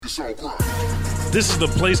This is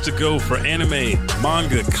the place to go for anime,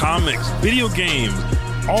 manga, comics, video games,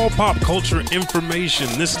 all pop culture information.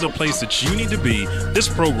 This is the place that you need to be. This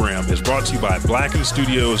program is brought to you by Blacken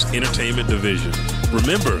Studios Entertainment Division.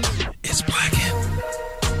 Remember, it's Blacken.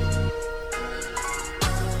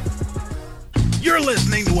 You're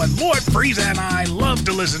listening to what Lord Frieza and I love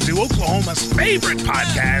to listen to, Oklahoma's favorite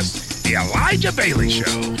podcast, The Elijah Bailey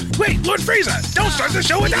Show. Wait, Lord Frieza, don't start the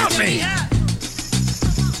show without me.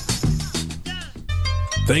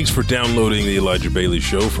 Thanks for downloading The Elijah Bailey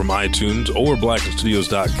Show from iTunes or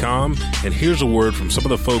BlackenStudios.com. And here's a word from some of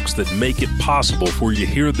the folks that make it possible for you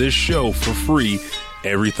to hear this show for free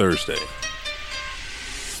every Thursday.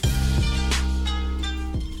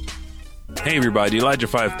 Hey everybody, Elijah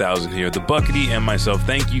 5000 here. The Buckety and myself,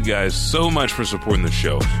 thank you guys so much for supporting the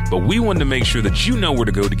show. But we wanted to make sure that you know where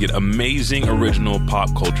to go to get amazing original pop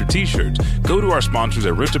culture t-shirts. Go to our sponsors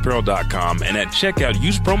at riftapparel.com and at checkout,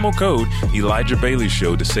 use promo code Elijah Bailey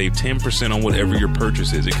Show to save 10% on whatever your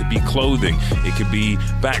purchase is. It could be clothing, it could be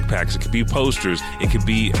backpacks, it could be posters, it could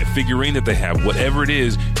be a figurine that they have. Whatever it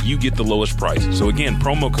is, you get the lowest price. So again,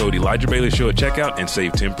 promo code Elijah Bailey Show at checkout and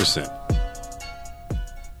save 10%.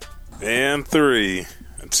 And 3,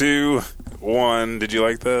 2, 1. Did you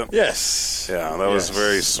like that? Yes. Yeah, that was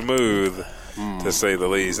very smooth, to say the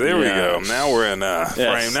least. There we go. Now we're in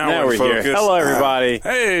frame. Now we're in focus. Here. Hello, everybody.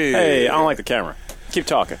 Hey, I don't like the camera. Keep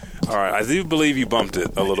talking. All right, I do believe you bumped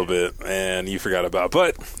it a little bit, and you forgot about it.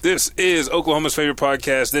 But this is Oklahoma's favorite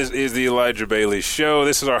podcast. This is the Elijah Bailey Show.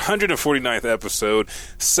 This is our 149th episode,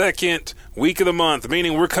 second week of the month,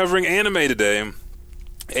 meaning we're covering anime today.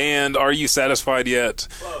 And are you satisfied yet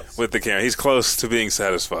with the camera? He's close to being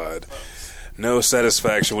satisfied. No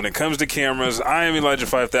satisfaction when it comes to cameras. I am Elijah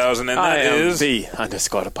 5000, and that is the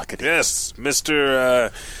 _the bucket. Yes,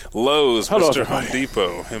 Mr. Lowe's, Hello, Mr. everybody. Home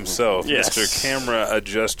Depot himself, Yes. Mr. Camera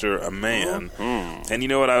Adjuster, a man. And you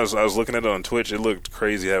know what? I was looking at it on Twitch. It looked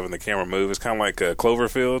crazy having the camera move. It's kind of like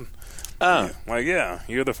Cloverfield. Oh.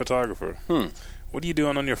 You're the photographer. What are you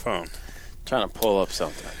doing on your phone? Trying to pull up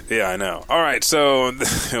something. Yeah, I know. All right, so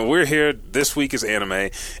we're here. This week is anime. I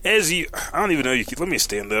don't even know you. Let me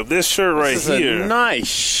stand up. This shirt This is here. a nice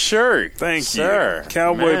shirt. Thank sir. you,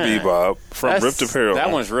 Cowboy Man. Bebop from Ripped Apparel. That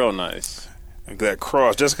one's real nice. That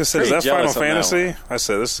cross. Jessica said, Pretty "Is that Final jealous on that Fantasy?" one. I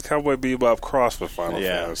said, "This is Cowboy Bebop cross with Final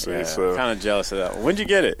Fantasy." Yeah. So, Kind of jealous of that one. When'd you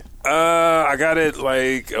get it? I got it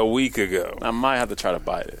like a week ago. I might have to try to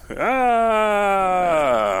buy it. Yeah.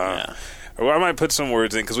 Well, I might put some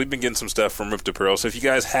words in because we've been getting some stuff from Ripped Apparel. So if you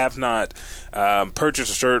guys have not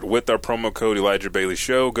purchased a shirt with our promo code Elijah Bailey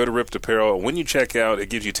Show, go to Ripped Apparel. When you check out, it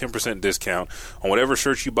gives you 10% discount on whatever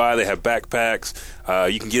shirts you buy. They have backpacks.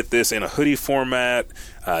 You can get this in a hoodie format,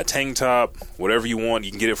 tank top, whatever you want. You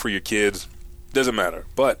can get it for your kids. Doesn't matter.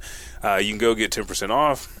 But you can go get 10%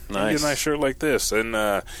 off. Nice. Get a nice shirt like this.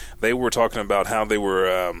 And they were talking about how they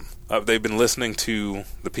were... they've been listening to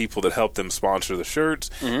the people that help them sponsor the shirts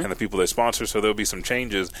and the people they sponsor, so there'll be some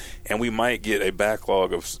changes, and we might get a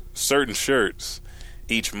backlog of certain shirts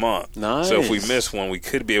each month. Nice. So if we miss one, we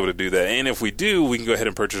could be able to do that. And if we do, we can go ahead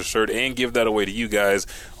and purchase a shirt and give that away to you guys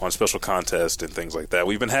on special contests and things like that.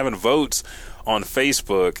 We've been having votes on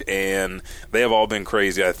Facebook, and they have all been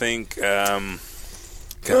crazy. I think... I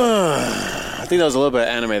think that was a little bit of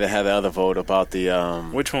anime that had the other vote about the...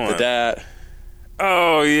 Which one? The dad...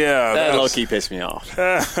 Oh, yeah. That low-key pissed me off.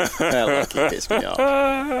 That low-key pissed me off.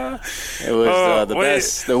 It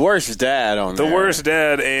was the worst dad on there. The worst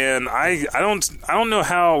dad, and I don't know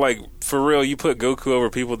how, like, for real, you put Goku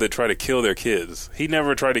over people that try to kill their kids. He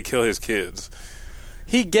never tried to kill his kids.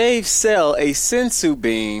 He gave Cell a sensu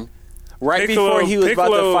bean before he was about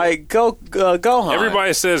to fight Gohan.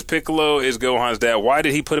 Everybody says Piccolo is Gohan's dad. Why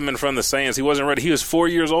did he put him in front of the Saiyans? He wasn't ready. He was 4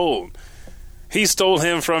 years old. He stole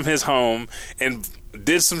him from his home and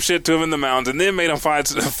did some shit to him in the mountains and then made him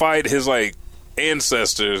fight his, like,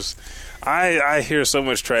 ancestors. I hear so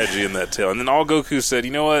much tragedy in that tale. And then all Goku said,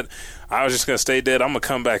 you know what? I was just going to stay dead. I'm going to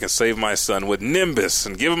come back and save my son with Nimbus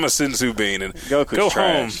and give him a sensu bean and Goku's go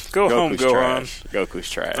trash. home. Go home, Gohan. Goku's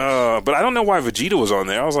trash. But I don't know why Vegeta was on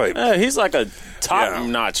there. I was like... he's like a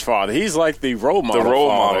top-notch father. He's like the role model. The role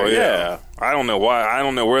father. model, yeah. I don't know why. I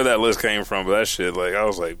don't know where that list came from, but that shit, like, I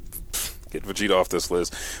was like... Get Vegeta off this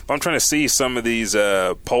list. But I'm trying to see some of these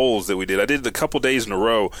polls that we did. I did it a couple days in a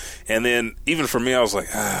row, and then even for me, I was like,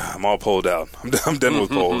 I'm all polled out. I'm done with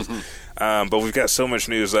polls. But we've got so much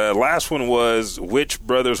news. Last one was which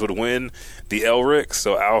brothers would win, the Elrics,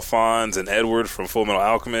 so Alphonse and Edward from Full Metal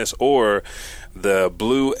Alchemist, or the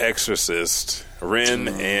Blue Exorcist, Rin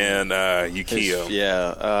and Yukio.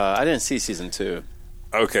 I didn't see season 2.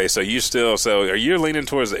 Okay, so are you leaning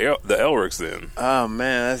towards the Elrics then? Oh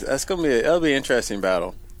man, that's gonna that'll be an interesting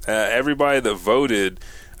battle. Everybody that voted,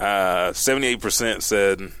 78%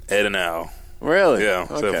 said Ed and Al. Really? Yeah.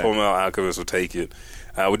 Okay. So Full Metal Alchemist will take it.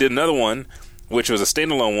 We did another one, which was a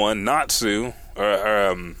standalone one, Natsu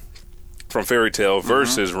from Fairy Tail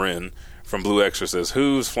versus Rin from Blue Exorcist.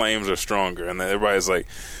 Whose flames are stronger? And then everybody's like,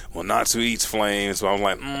 well, Natsu eats flames. So I'm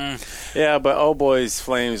like, yeah, but old boy's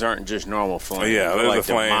flames aren't just normal flames. Yeah, they're like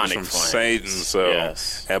the flames from Satan. So,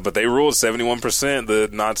 yeah, but they ruled 71%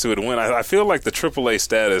 that Natsu would win. I feel like the AAA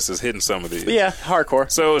status is hitting some of these. Yeah,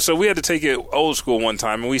 hardcore. So we had to take it old school one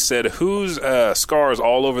time, and we said whose scars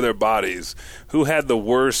all over their bodies, who had the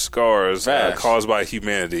worst scars caused by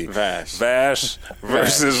humanity? Vash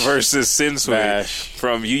versus Sensui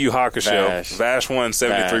from Yu Yu Hakusho. Vash won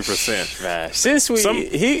 73%. Vash.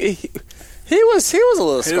 Sensui, he was a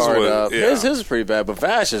little scarred up. Yeah. His was pretty bad, but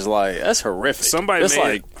Vash is like, that's horrific.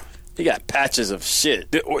 He got patches of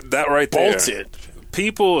shit. That right there. Bolted.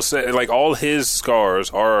 People say like all his scars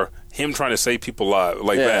are him trying to save people alive,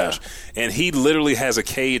 like Vash. And he literally has a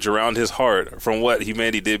cage around his heart from what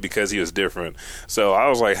humanity did because he was different. So I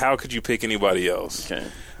was like, how could you pick anybody else? Okay.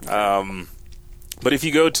 But if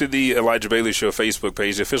you go to the Elijah Bailey Show Facebook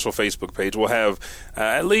page, the official Facebook page, we'll have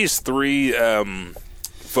at least 3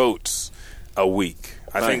 votes a week.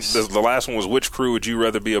 I think the last one was, which crew would you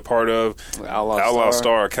rather be a part of? Outlaw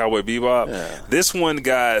Star or Cowboy Bebop? Yeah. This one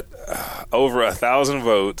got over 1,000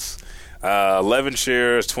 votes, 11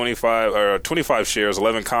 shares, 25 shares,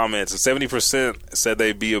 11 comments, and 70% said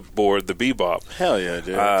they'd be aboard the Bebop. Hell yeah,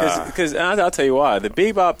 dude. Because I'll tell you why. The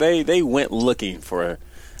Bebop, they went looking for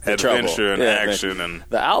adventure and action. And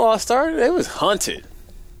the Outlaw Star, they was hunted.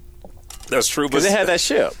 That's true, because they had that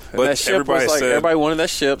ship. But that ship was like everybody wanted that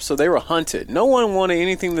ship, so they were hunted. No one wanted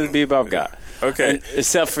anything that the Bebop got. Okay,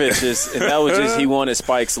 except for just that was just he wanted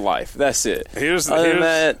Spike's life. That's it. Here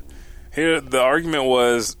the argument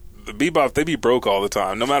was the Bebop, they be broke all the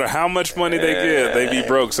time. No matter how much money they get, they be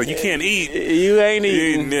broke. So you can't eat. You ain't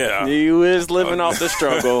eating. Yeah, you is living off the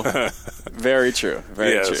struggle. Very true.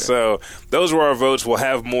 Very true. So those were our votes. We'll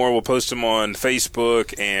have more. We'll post them on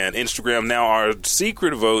Facebook and Instagram. Now our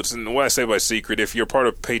secret votes, and what I say by secret, if you're part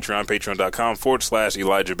of Patreon,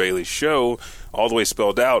 patreon.com/Elijah Bailey Show, all the way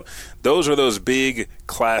spelled out, those are those big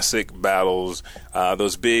classic battles,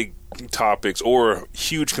 those big topics or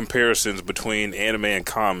huge comparisons between anime and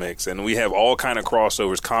comics, and we have all kind of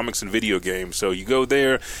crossovers, comics and video games. So you go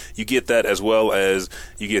there, you get that, as well as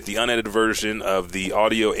you get the unedited version of the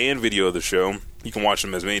audio and video of the show. You can watch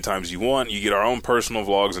them as many times as you want. You get our own personal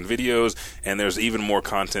vlogs and videos, and there's even more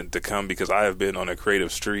content to come because I have been on a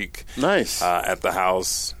creative streak. Nice. At the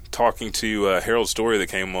house, talking to Harold Story that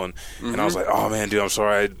came on, and I was like, oh man, dude, I'm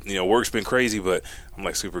sorry, work's been crazy, but I'm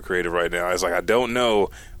like super creative right now. I was like, I don't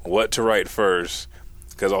know what to write first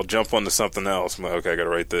because I'll jump onto something else. I'm like, okay, I gotta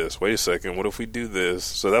write this. Wait a second, what if we do this?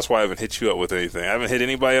 So that's why I haven't hit you up with anything. I haven't hit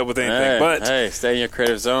anybody up with anything. But stay in your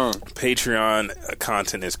creative zone. Patreon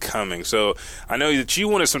content is coming. So I know that you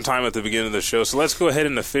wanted some time at the beginning of the show, so let's go ahead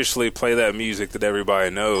and officially play that music that everybody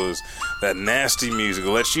knows, that nasty music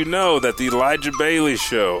that lets you know that the Elijah Bailey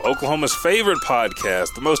Show, Oklahoma's favorite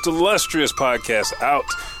podcast, the most illustrious podcast out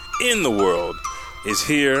in the world, is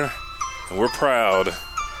here, and we're proud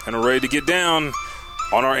and we're ready to get down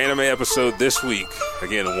on our anime episode this week.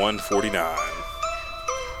 Again, 149.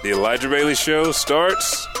 The Elijah Bailey Show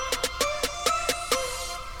starts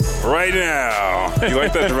right now. You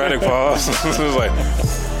like that dramatic pause? It was like,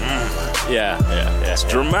 yeah. It's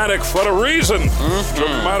dramatic for a reason.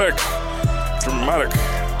 Dramatic.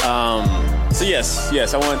 So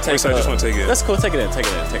yes, I want to take. I just want to take it. That's cool. Take it in.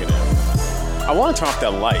 I want to turn off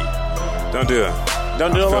that light. Don't do that.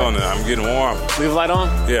 Don't do it. I'm feeling it. I'm getting warm. Leave the light on?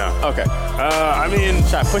 Yeah. Okay. I mean,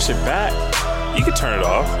 should I push it back? You can turn it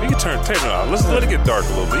off. You can take it off. Let's let it get dark a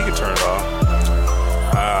little bit. You can turn it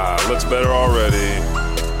off. Looks better already.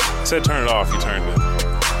 I said turn it off. You turned it.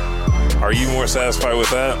 Are you more satisfied with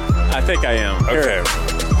that? I think I am. Okay.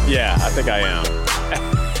 Yeah, I think I am.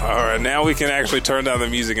 All right, now we can actually turn down the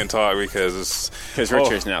music and talk because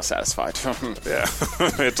Richard's now satisfied. Yeah,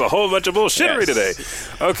 it's a whole bunch of bullshittery today.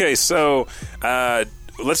 Okay, so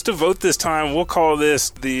let's devote this time. We'll call this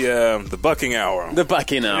the bucking hour. The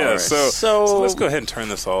bucking hour. Yeah. So let's go ahead and turn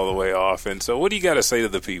this all the way off. And so, what do you got to say to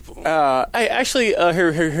the people? I actually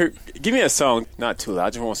here. Give me a song, not too loud. I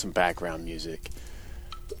just want some background music.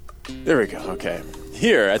 There we go. Okay,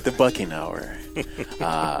 here at the bucking hour.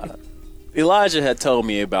 Elijah had told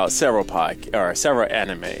me about several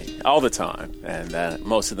anime all the time, and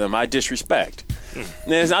most of them I disrespect.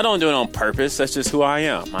 And I don't do it on purpose. That's just who I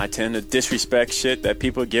am. I tend to disrespect shit that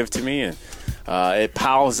people give to me, and It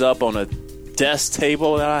piles up on a desk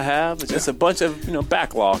table that I have. It's just a bunch of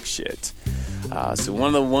backlog shit. So one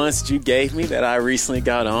of the ones that you gave me that I recently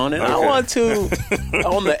got on, and I want to,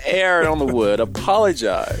 on the air and on the wood,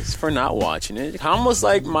 apologize for not watching it. Almost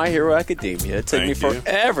like My Hero Academia. It took me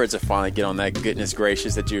forever to finally get on that goodness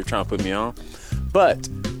gracious that you were trying to put me on. But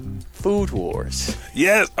Food Wars.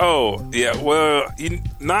 Yes. Oh, yeah. Well,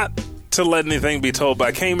 not to let anything be told, but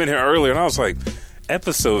I came in here earlier and I was like,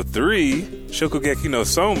 Episode 3, Shokugeki no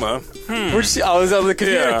Soma. I was on the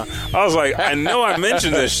computer. Yeah. I was like, I know I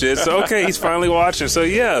mentioned this shit, so okay, he's finally watching. So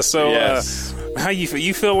yes. How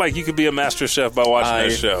you feel like you could be a master chef by watching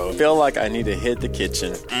this show? I feel like I need to hit the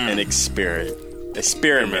kitchen and experiment.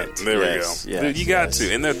 There we go. Yes, Dude, you got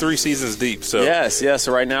to. And they're 3 seasons deep. So Yes.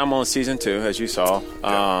 So right now I'm on season 2, as you saw.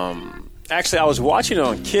 Actually, I was watching it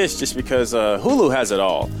on Kiss just because Hulu has it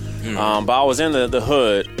all. But I was in the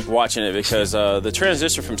hood watching it because the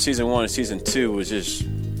transition from season 1 to season 2 was it's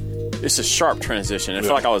a sharp transition. I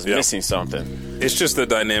felt like I was missing something. It's just the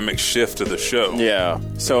dynamic shift of the show. Yeah.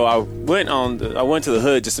 So I went to the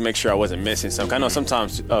hood just to make sure I wasn't missing something. I know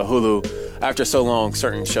sometimes Hulu, after so long,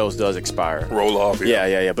 certain shows does expire. Roll off.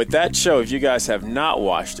 Yeah. But that show, if you guys have not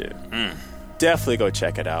watched it, definitely go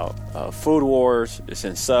check it out. Food Wars. It's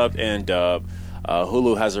in sub and dub.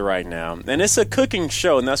 Hulu has it right now, and it's a cooking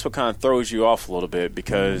show, and that's what kind of throws you off a little bit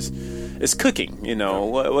because it's cooking.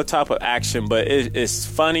 What type of action, but it's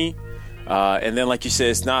funny. And then, like you said,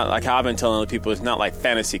 it's not like how I've been telling other people. It's not like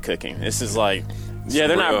fantasy cooking. This is like,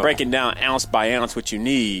 they're not breaking down ounce by ounce what you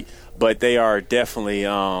need, but they are definitely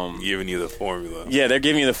giving you the formula. Yeah, they're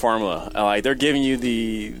giving you the formula. Like they're giving you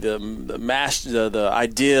the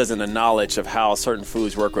ideas and the knowledge of how certain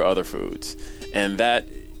foods work with other foods, and that.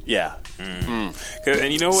 Yeah. And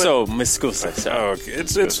you know what? So, Miss Scusa.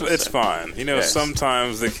 It's fine.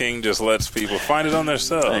 Sometimes the king just lets people find it on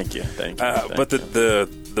themselves. Thank you. But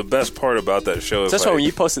the best part about that show is that's why when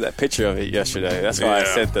you posted that picture of it yesterday, that's why I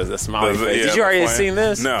sent the smiley face. Did you already seen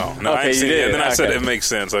this? No, I ain't seen it. And then I said it makes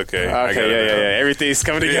sense. Okay. Yeah. Everything's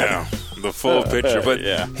coming together. Yeah. The full picture, but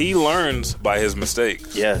he learns by his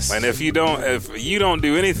mistakes. Yes, and if you don't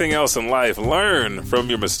do anything else in life, learn from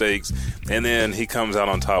your mistakes, and then he comes out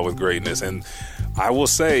on top with greatness. And I will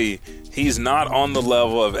say he's not on the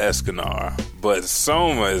level of Escanor, but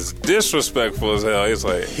Soma is disrespectful as hell. He's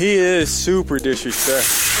like he is super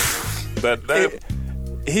disrespectful.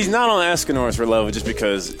 He's not on Escanor's level just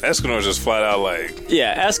because Escanor's just flat out like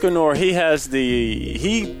Escanor. He has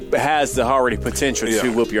the already potential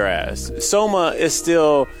to whoop your ass. Soma is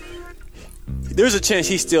still. There's a chance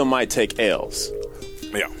he still might take L's.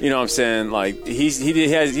 Yeah, you know what I'm saying. Like he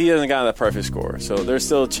hasn't got the perfect score, so there's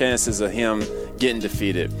still chances of him getting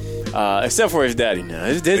defeated. Except for his daddy now.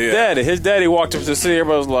 His daddy walked up to the city.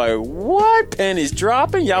 Everybody was like, what? Pennies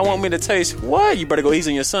dropping? Y'all want me to taste what? You better go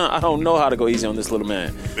easy on your son. I don't know how to go easy on this little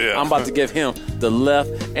man. Yeah. I'm about to give him the left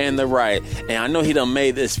and the right. And I know he done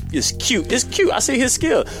made this cute. It's cute. I see his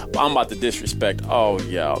skill. But I'm about to disrespect all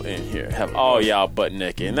y'all in here. Have all y'all butt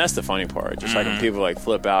naked. And that's the funny part. Just like when people like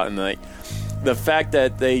flip out and like the fact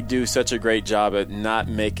that they do such a great job at not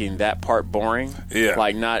making that part boring. Yeah.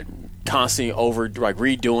 Like not constantly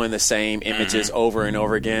redoing the same images over and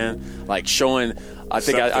over again, like showing. I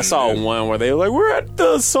think I saw one where they were like, "We're at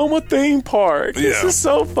the Soma theme park. This is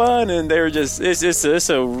so fun," and they were just—it's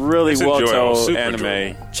a really well told anime.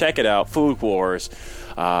 Enjoyable. Check it out, Food Wars.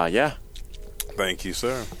 Thank you,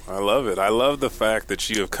 sir. I love it. I love the fact that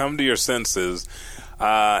you have come to your senses.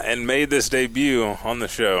 And made this debut on the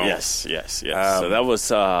show. Yes. So that was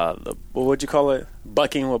what would you call it?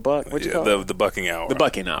 Bucking with Buck? What'd you call it? The Bucking Hour. The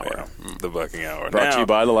Bucking Hour. Yeah, the Bucking Hour. Brought to you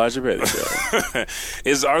by the Elijah Bailey Show.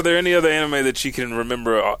 Are there any other anime that you can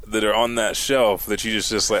remember that are on that shelf that you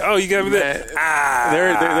just like, oh, you got me that?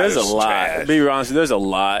 There's a lot. Trash. To be honest, there's a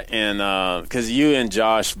lot. And because you and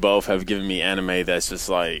Josh both have given me anime that's just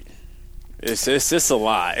like, It's just a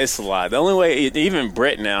lot. It's a lot. The only way, even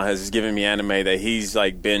Brett now has given me anime that he's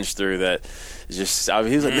like binged through that is just,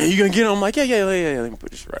 he's like, man, you gonna get it? I'm like, yeah, let me put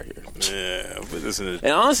this right here. Yeah, put this in it.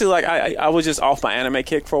 And honestly, like, I was just off my anime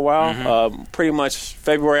kick for a while. Pretty much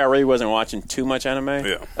February, I really wasn't watching too much anime.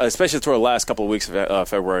 Yeah. Especially toward the last couple of weeks of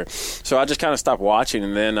February. So I just kind of stopped watching,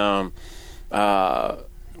 and then,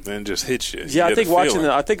 then just hit you. Yeah, I think watching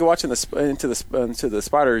into the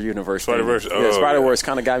Spider Universe. Spider-Verse. Spider-Verse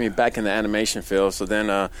kind of got me back in the animation field. So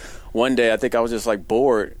then one day I think I was just like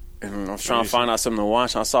bored and I was trying to find out something to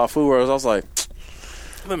watch. And I saw Food Wars. I was like,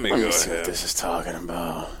 let me see what this is talking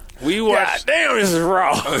about. God damn, this is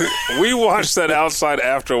raw. We watched that outside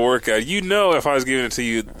after workout. If I was giving it to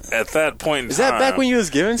you at that point in time. Is that back when you was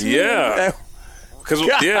giving it to me? Yeah. Because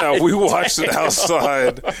we watched it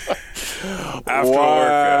outside after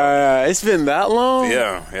work. It's been that long?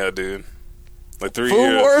 Yeah, dude. Like 3 Food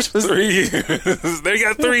years. Wars? 3 years. They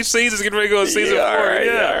got 3 seasons. Getting ready to go to season 4. All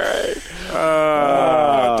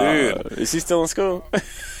right. Dude. Is he still in school?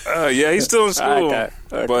 Yeah, he's still in school. Okay.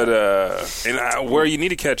 But where you need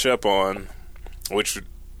to catch up on, which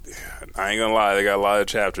I ain't gonna lie, they got a lot of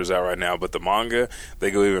chapters out right now. But the manga, they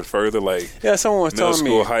go even further. Like someone was middle telling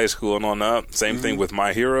school, me. high school, and on up. Same thing with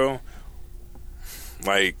My Hero.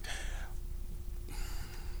 Like,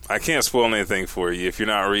 I can't spoil anything for you if you're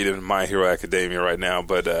not reading My Hero Academia right now,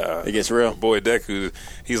 but it gets real. Boy Deku,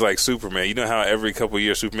 he's like Superman. You know how every couple of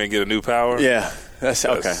years Superman get a new power? Yeah, that's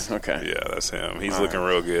okay. Yeah, that's him. He's looking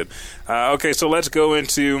real good. Okay, so let's go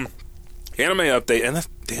into anime update. And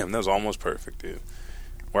that was almost perfect, dude.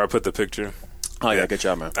 Where I put the picture. Oh, yeah, good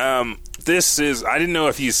job, man. This is, I didn't know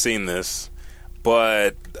if you've seen this,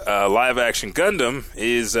 but live action Gundam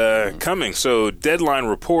is coming. So Deadline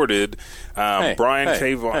reported Brian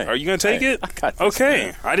K. Vaughan. Are you going to take it? I got this, okay.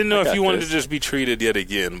 man. I didn't know if you wanted to just be treated yet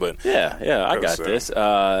again, but Yeah, I got this.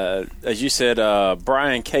 As you said,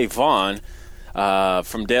 Brian K. Vaughan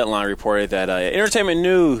from Deadline reported that entertainment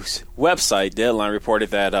news website Deadline reported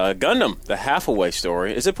that Gundam, the Hathaway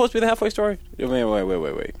story. Is it supposed to be the Hathaway story?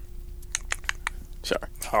 Wait. Sorry.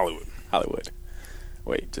 Hollywood.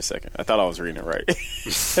 Wait, just a second. I thought I was reading it right.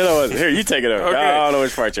 Here, you take it over. Okay. I don't know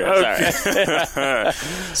which part you're at. Sorry.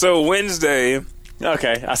 So Wednesday.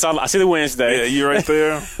 Okay, I see the Wednesday. Yeah, you right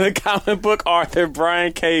there. The comic book author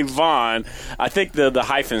Brian K. Vaughan. I think the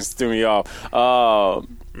hyphens threw me off.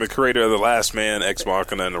 The creator of The Last Man, Ex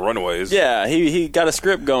Machina, and The Runaways. Yeah, he got a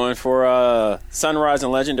script going for Sunrise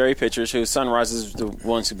and Legendary Pictures, who Sunrise is the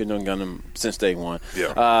ones who've been doing Gundam since day one.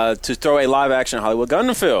 Yeah. To throw a live-action Hollywood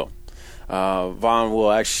Gundam film. Vaughn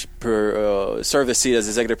will actually serve the seat as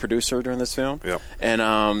executive producer during this film. Yeah.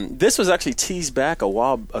 And this was actually teased back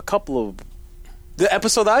the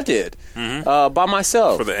episode I did by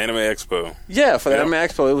myself. For the Anime Expo. Yeah, for the Anime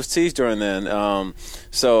Expo. It was teased during then.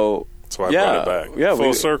 So that's why I brought it back. Yeah,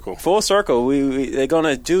 Full circle. Full circle. They're going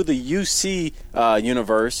to do the UC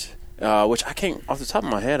universe, which I can't, off the top of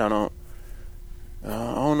my head, I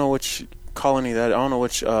don't know which colony that, I don't know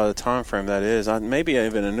which time frame that is. Maybe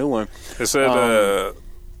even a new one. It said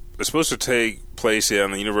it's supposed to take place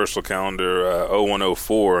on the Universal calendar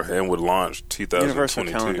 0104 and would launch 2022. Universal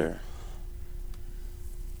calendar.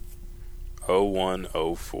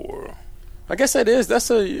 0104. I guess that's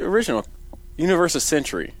the original Universal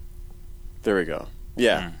Century. There we go.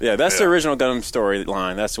 Yeah, that's the original Gundam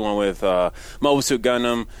storyline. That's the one with Mobile Suit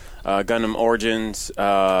Gundam, Gundam Origins,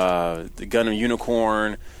 the Gundam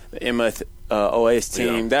Unicorn, the Emeth OAS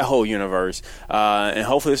team, that whole universe. And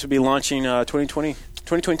hopefully this will be launching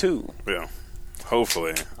 2022. Yeah,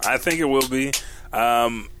 hopefully. I think it will be. How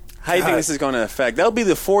do you think this is going to affect? That'll be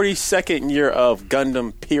the 42nd year of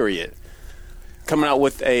Gundam, period. Coming out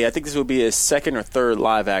with I think this will be his second or third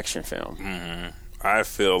live-action film. Mm-hmm. I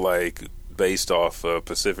feel like based off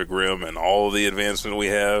Pacific Rim and all the advancement we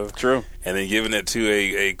have. True. And then giving it to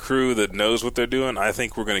a crew that knows what they're doing, I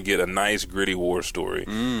think we're going to get a nice, gritty war story.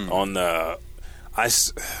 On the, I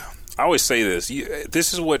always say this.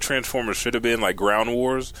 This is what Transformers should have been, like Ground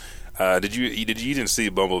Wars. You didn't see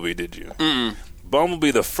Bumblebee, did you? Mm-mm.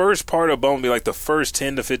 Bumblebee, the first part of Bumblebee, like the first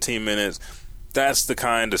 10 to 15 minutes, that's the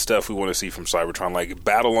kind of stuff we want to see from Cybertron. Like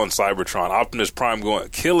Battle on Cybertron, Optimus Prime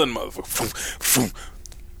killing motherfuckers.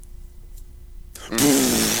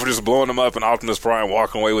 We're just blowing them up, and Optimus Prime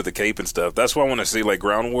walking away with the cape and stuff. That's what I want to see, like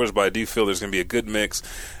Ground Wars, but I do feel there's going to be a good mix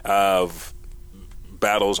of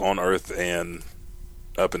battles on Earth and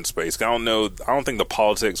up in space. I don't think the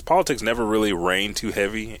politics never really reign too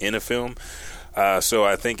heavy in a film. So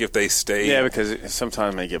I think if they stay... Yeah, because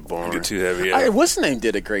sometimes they get boring. Get too heavy, yeah. What's the name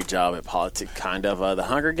did a great job at politics, kind of. The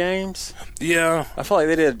Hunger Games? Yeah. I feel like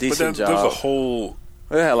they did a decent job. There's a whole...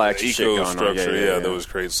 They had like shit going on. Structure, yeah, that was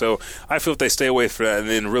crazy. So I feel if they stay away from that and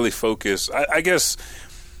then really focus, I guess,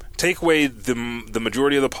 take away the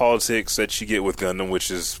majority of the politics that you get with Gundam,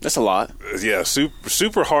 which is... That's a lot. Yeah,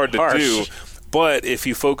 super hard to do. But if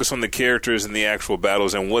you focus on the characters and the actual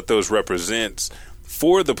battles and what those represents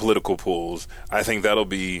for the political pools, I think that'll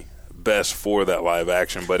be best for that live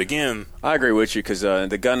action. But again, I agree with you because the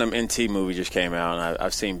Gundam NT movie just came out, and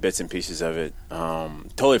I've seen bits and pieces of it.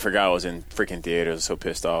 Totally forgot I was in freaking theaters. I was so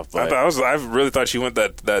pissed off. But I really thought you went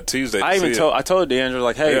that Tuesday. I told D'Angelo,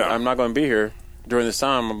 like, hey, I'm not going to be here during this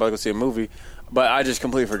time. I'm about to go see a movie. But I just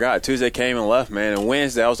completely forgot. Tuesday came and left, man. And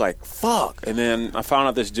Wednesday, I was like, fuck. And then I found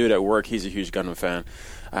out this dude at work, he's a huge Gundam fan.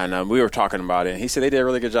 And we were talking about it, and he said they did a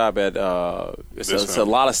really good job at it's a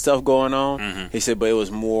lot of stuff going on. Mm-hmm. He said, but it was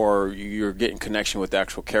more you're getting connection with the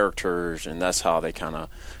actual characters, and that's how they kind of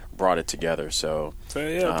brought it together. So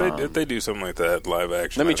yeah, if they do something like that, live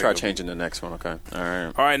action. Let me try changing the next one, okay?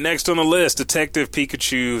 All right, next on the list, Detective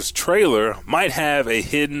Pikachu's trailer might have a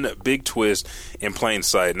hidden big twist in plain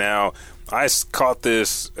sight. Now, I caught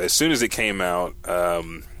this as soon as it came out,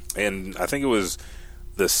 and I think it was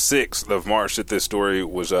the 6th of March that this story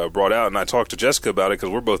was brought out, and I talked to Jessica about it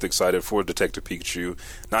because we're both excited for Detective Pikachu,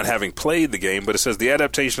 not having played the game, but it says the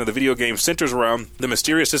adaptation of the video game centers around the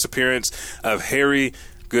mysterious disappearance of Harry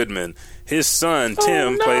Goodman. His son,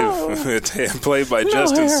 Tim, played by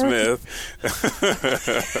Justin Smith.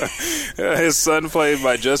 His son, played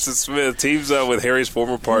by Justin Smith, teams up with Harry's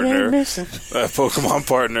former partner, Pokemon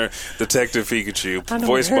partner, Detective Pikachu,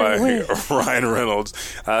 voiced by Ryan Reynolds,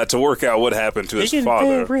 to work out what happened to his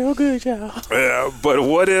father. Real good job. But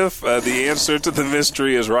what if the answer to the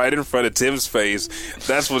mystery is right in front of Tim's face?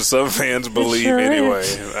 That's what some fans believe anyway.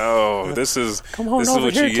 Oh, this is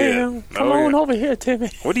what you get. Tim. Come on over here, Timmy.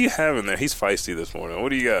 What do you have in there? He's feisty this morning. What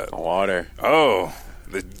do you got? Water. Oh,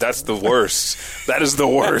 that's the worst. That is the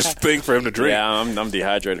worst thing for him to drink. Yeah, I'm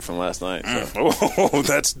dehydrated from last night. So. Oh,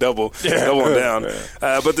 that's doubling down.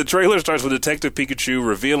 But the trailer starts with Detective Pikachu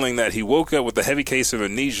revealing that he woke up with a heavy case of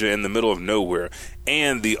amnesia in the middle of nowhere,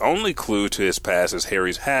 and the only clue to his past is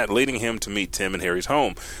Harry's hat, leading him to meet Tim in Harry's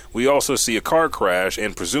home. We also see a car crash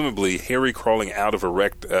and presumably Harry crawling out of the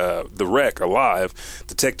wreck alive.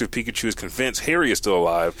 Detective Pikachu is convinced Harry is still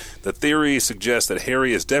alive. The theory suggests that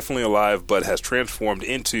Harry is definitely alive but has transformed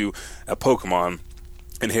into a Pokemon,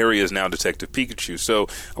 and Harry is now Detective Pikachu. So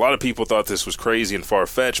a lot of people thought this was crazy and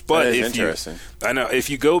far-fetched, but if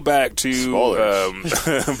you go back to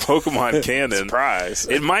Pokemon canon, surprise,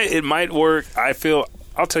 it might work.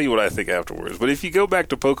 I'll tell you what I think afterwards. But if you go back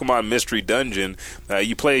to Pokemon Mystery Dungeon,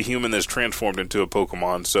 you play a human that's transformed into a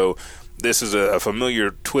Pokemon. So this is a familiar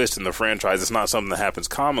twist in the franchise. It's not something that happens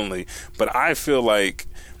commonly, but I feel like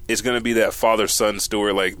it's going to be that father-son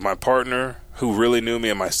story. Like my partner who really knew me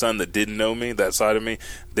and my son that didn't know me, that side of me,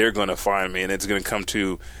 they're going to find me. And it's going to come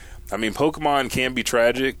to, Pokemon can be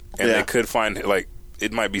tragic, and they could find,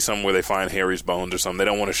 it might be somewhere they find Harry's bones or something. They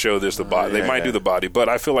don't want to show this the body. They might do the body, but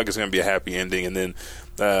I feel like it's going to be a happy ending. And then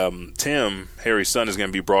Tim, Harry's son, is going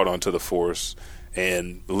to be brought onto the force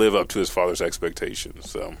and live up to his father's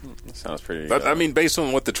expectations. So that sounds pretty. Based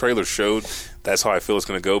on what the trailer showed, that's how I feel it's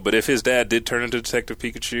going to go. But if his dad did turn into Detective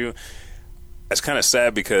Pikachu, that's kind of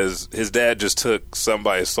sad because his dad just took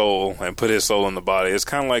somebody's soul and put his soul in the body. It's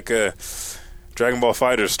kind of like a Dragon Ball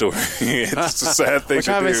Fighter story. It's a sad thing. Which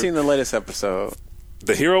I haven't seen the latest episode.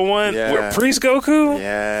 The hero one? Yeah. Where Priest Goku?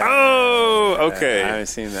 Yeah. Oh, okay. I haven't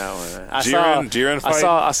seen that one. Jiren fight?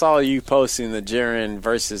 I saw you posting the Jiren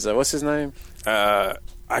versus, what's his name? I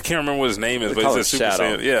can't remember what his name is, but it's a Super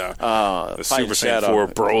Shadow. Saiyan. Yeah. The Super Saiyan 4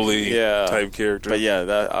 Broly type character. But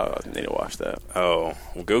yeah, I need to watch that. Oh.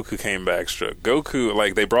 Well, Goku came back struck.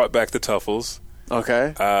 Goku, they brought back the Tuffles.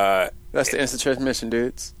 Okay. That's the instant transmission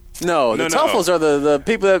dudes. No, the Tuffles are the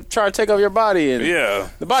people that try to take over your body. And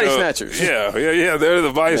the body snatchers. Yeah, they're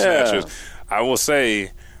the body snatchers. I will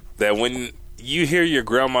say that when you hear your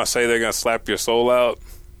grandma say they're going to slap your soul out,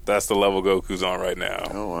 that's the level Goku's on right now.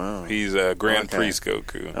 Oh, wow. He's Grand Priest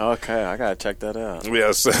Goku. Okay, I got to check that out.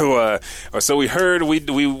 Yeah, so we heard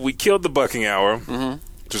we killed the bucking hour. Mm-hmm.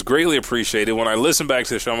 Which is greatly appreciated. When I listen back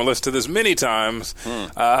to the show, I'm going to listen to this many times,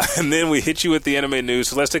 and then we hit you with the anime news.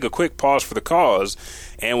 So let's take a quick pause for the cause,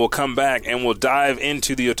 and we'll come back, and we'll dive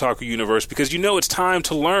into the otaku universe, because it's time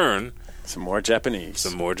to learn some more Japanese.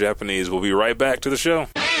 We'll be right back to the show.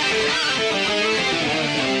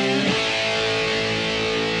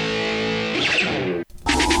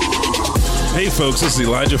 Hey folks, this is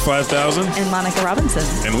Elijah 5000 and Monica Robinson,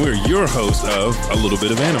 and we're your host of A Little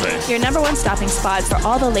Bit of Anime, your number one stopping spot for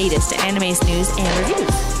all the latest anime's news and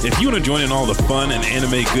reviews. If you want to join in all the fun and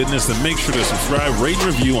anime goodness, then make sure to subscribe, rate, and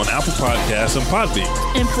review on Apple Podcasts and Podbean.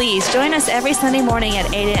 And please join us every Sunday morning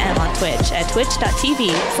at 8 a.m. on Twitch at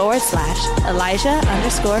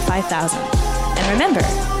twitch.tv/Elijah_5000. And remember,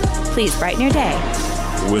 please brighten your day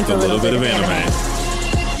with a little bit of anime.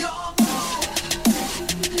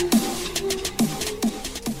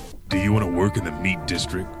 Do you want to work in the meat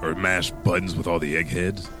district or mash buttons with all the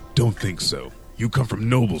eggheads? Don't think so. You come from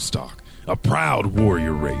noble stock, a proud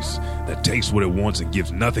warrior race that takes what it wants and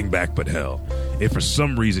gives nothing back but hell. If for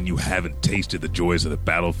some reason you haven't tasted the joys of the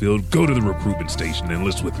battlefield, go to the recruitment station and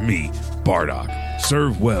enlist with me, Bardock.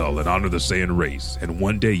 Serve well and honor the Saiyan race, and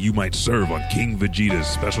one day you might serve on King Vegeta's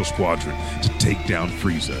special squadron to take down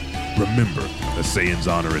Frieza. Remember, the Saiyan's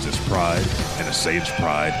honor is his pride, and the Saiyan's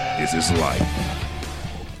pride is his life.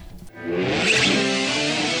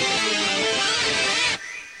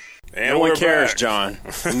 And no one cares, John.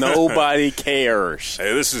 Nobody cares.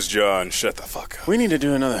 Hey, this is John. Shut the fuck up. We need to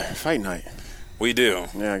do another fight night. We do.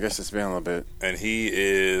 Yeah, I guess it's been a little bit. And he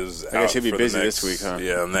is I guess he'll be busy this week, huh?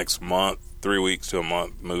 Yeah, next month. 3 weeks to a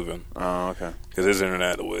month moving. Oh, okay. Because his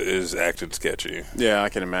internet is acting sketchy. Yeah, I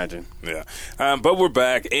can imagine. Yeah. But we're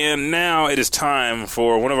back, and now it is time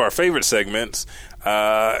for one of our favorite segments.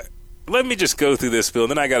 Let me just go through this, Bill,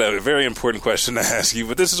 and then I got a very important question to ask you.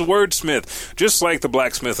 But this is Wordsmith. Just like the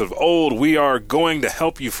blacksmith of old, we are going to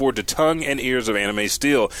help you forge a tongue and ears of anime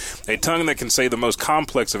steel. A tongue that can say the most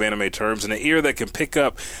complex of anime terms, and an ear that can pick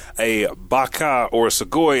up a baka or a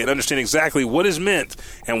sugoi and understand exactly what is meant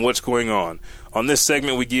and what's going on. On this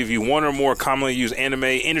segment, we give you one or more commonly used anime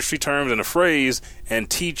industry terms and a phrase and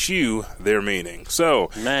teach you their meaning. So,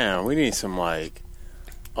 man, we need some,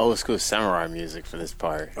 old school samurai music for this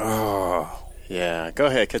part. Oh. Yeah, go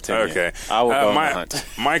ahead, continue. Okay. I will go on the hunt.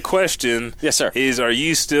 My question yes, sir. is, are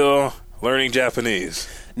you still learning Japanese?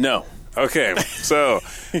 No. Okay, so,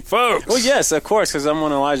 folks. Well, yes, of course, because I'm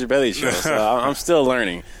on Elijah Bailey's show, so I'm still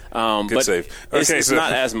learning. Good but save. Okay, it's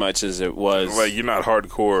not as much as it was. Like, you're not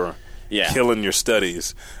hardcore killing your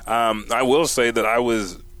studies. I will say that I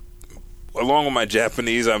was... Along with my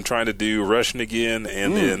Japanese, I'm trying to do Russian again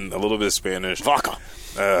and then a little bit of Spanish. Vodka.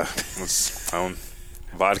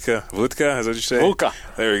 Vodka, is that what you say? Vodka.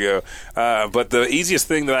 There we go. But the easiest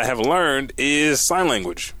thing that I have learned is sign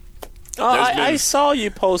language. I saw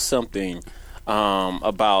you post something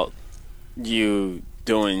about you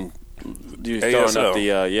doing. You throwing up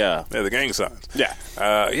the gang signs. Yeah.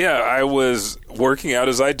 I was working out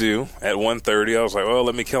as I do at 1:30. I was like, well,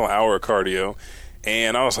 let me kill an hour of cardio.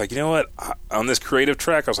 And I was like, you know what? On this creative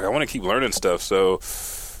track, I was like, I want to keep learning stuff. So,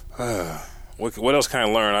 what else can I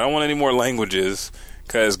learn? I don't want any more languages,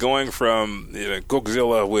 because going from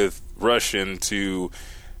Godzilla with Russian to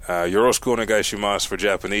Yoroshiku onegaishimasu for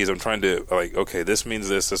Japanese, I'm trying to, okay, this means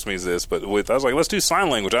this, this means this. But I was like, let's do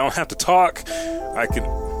sign language. I don't have to talk. I can...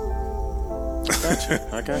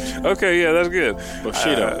 I got you. Okay, yeah, that's good.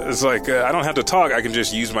 Bushido. It's like, I don't have to talk. I can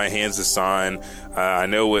just use my hands to sign. I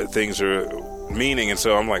know what things are meaning, and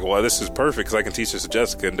so I'm like, well, this is perfect, because I can teach this to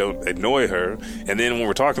Jessica and don't annoy her. And then when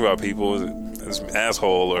we're talking about people, this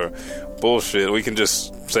asshole or bullshit, we can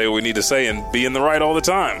just say what we need to say and be in the right all the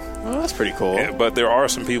time. Well, that's pretty cool. Yeah, but there are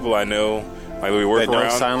some people I know, like we work that around.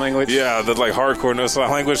 Know sign language? Yeah, that like hardcore no sign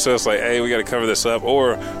language. So it's like, hey, we got to cover this up,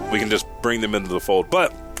 or we can just bring them into the fold.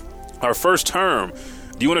 But our first term.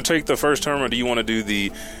 Do you want to take the first term, or do you want to do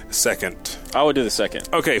the second? I would do the second.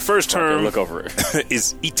 Okay, first term look over it.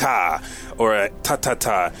 is ita, or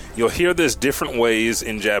ta-ta-ta. You'll hear this different ways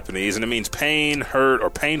in Japanese, and it means pain, hurt,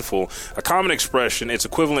 or painful. A common expression, it's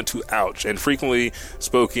equivalent to ouch, and frequently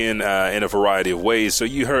spoken in a variety of ways. So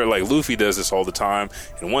you heard, like, Luffy does this all the time.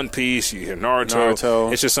 In One Piece, you hear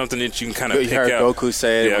Naruto. It's just something that you can kind of pick out. You heard Goku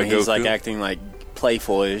say it when Goku. He's, acting like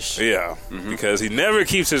playful-ish. Yeah, because he never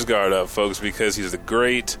keeps his guard up, folks, because he's the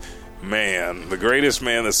great man, the greatest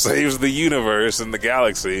man that saves the universe and the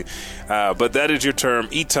galaxy. But that is your term,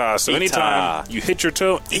 ita. So anytime you hit your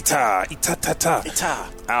toe, ita, ita, ta, ta. Ita.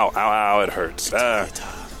 Ow, ow, ow, it hurts.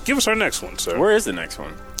 Give us our next one, sir. Where is the next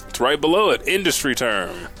one? It's right below it, industry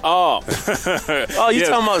term. Oh. You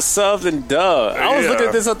talking about sub and dub. I was looking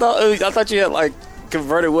at this, I thought you had,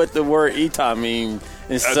 converted what the word ita mean.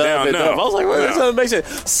 And sub and dub. I was like, what does that make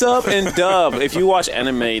sense? Sub and dub. If you watch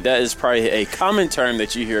anime, that is probably a common term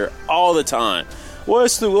that you hear all the time.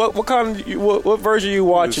 What version are you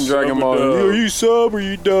watching, Dragon Ball? Are you sub or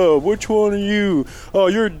you dub? Which one are you? Oh,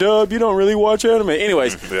 you're dub. You don't really watch anime.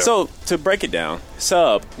 Anyways, so to break it down,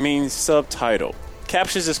 sub means subtitle.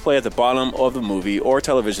 Captions displayed at the bottom of the movie or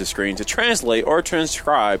television screen to translate or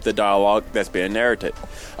transcribe the dialogue that's being narrated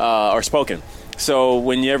or spoken. So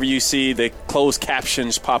whenever you see the closed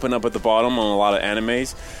captions popping up at the bottom on a lot of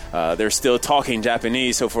animes, they're still talking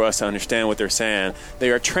Japanese, so for us to understand what they're saying, they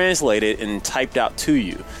are translated and typed out to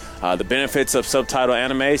you. The benefits of subtitle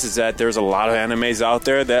animes is that there's a lot of animes out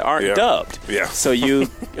there that aren't dubbed. Yeah. So you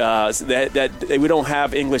we don't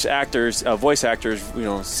have English actors, voice actors,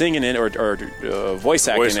 singing it or voice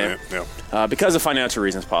acting it. Because of financial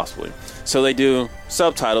reasons, possibly. So they do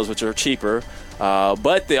subtitles, which are cheaper.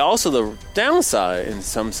 But the downside in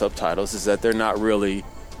some subtitles is that they're not really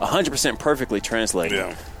 100% perfectly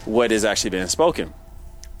translating what is actually being spoken.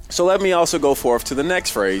 So let me also go forth to the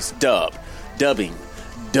next phrase, dubbing.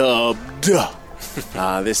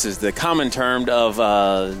 This is the common term of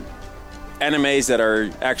animes that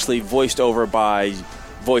are actually voiced over by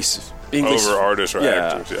voice English. Over artists or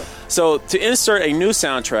actors, yeah. So to insert a new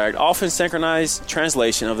soundtrack, often synchronize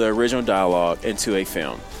translation of the original dialogue into a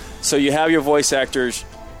film. So you have your voice actors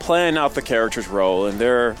playing out the character's role, and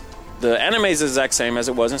the anime is the exact same as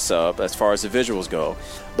it was in sub as far as the visuals go,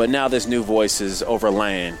 but now there's new voices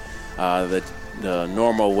overlaying the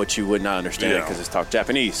normal, what you would not understand because it's talked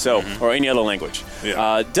Japanese, or any other language.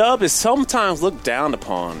 Dub is sometimes looked down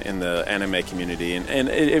upon in the anime community, and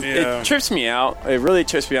it trips me out. It really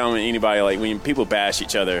trips me out when when people bash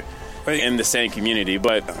each other in the same community,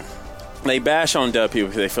 but they bash on dub people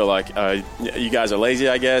because they feel like you guys are lazy,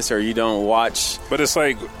 I guess, or you don't watch. But it's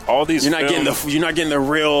like all these you're not getting the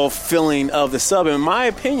real feeling of the sub. In my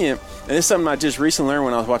opinion, and this is something I just recently learned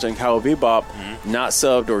when I was watching Cowboy Bebop, not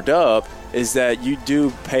subbed or dubbed, is that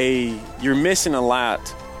you're missing a lot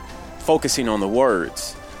focusing on the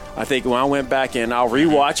words. I think when I went back and I'll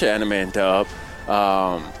rewatch an anime and dub,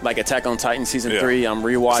 like Attack on Titan Season 3, I'm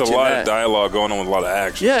rewatching that. It's a lot of dialogue going on with a lot of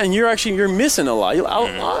action. Yeah, and you're missing a lot. I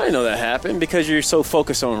didn't know that happened because you're so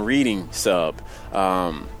focused on reading sub.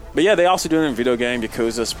 But yeah, they also do it in video game.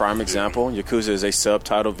 Yakuza is a prime example. Yakuza is a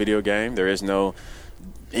subtitled video game. There is no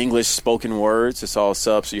English spoken words. It's all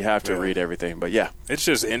subs, so you have to read everything. But yeah, it's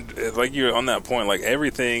just like you're on that point. Like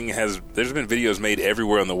everything there's been videos made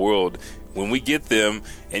everywhere in the world. When we get them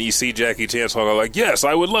and you see Jackie Chan talking like, yes,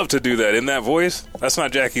 I would love to do that in that voice. That's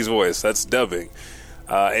not Jackie's voice. That's dubbing.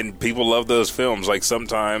 And people love those films. Like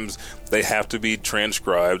sometimes they have to be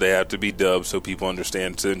transcribed. They have to be dubbed so people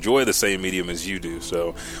understand to enjoy the same medium as you do.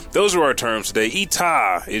 So those are our terms today.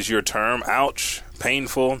 Ita is your term. Ouch.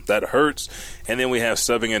 Painful. That hurts. And then we have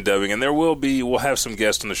subbing and dubbing. And we'll have some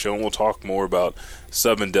guests on the show and we'll talk more about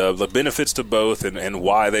sub and dub, the benefits to both and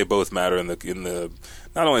why they both matter in the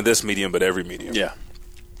not only this medium but every medium. Yeah.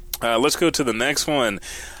 Let's go to the next one.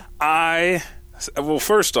 Well,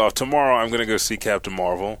 first off, tomorrow I'm going to go see Captain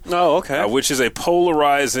Marvel. Oh, okay. Which is a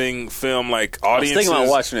polarizing film. Like audiences. I was thinking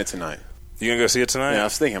about watching it tonight. You going to go see it tonight? Yeah, I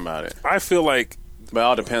was thinking about it. I feel like, but it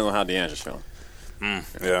all depends on how DeAndre's feeling.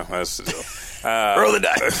 Yeah, that's roll the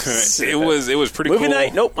dice. It was pretty Movie cool.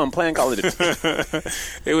 night? Nope, I'm playing Call of Duty.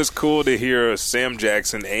 It was cool to hear Sam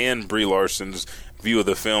Jackson and Brie Larson's view of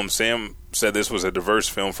the film. Sam said this was a diverse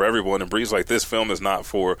film for everyone, and Bree's like, this film is not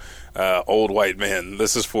for old white men.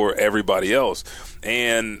 This is for everybody else.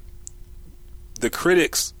 And the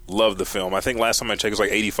critics loved the film. I think last time I checked it was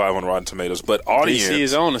like 85 on Rotten Tomatoes. But audience... DC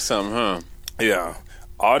is on to something, huh? Yeah.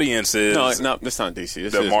 Audiences... No, that's not DC.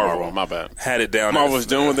 This is Marvel. My bad. Had it down... Marvel's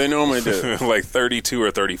doing what they normally do. Like 32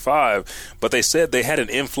 or 35. But they said they had an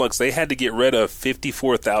influx. They had to get rid of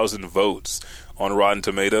 54,000 votes on Rotten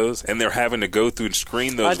Tomatoes, and they're having to go through and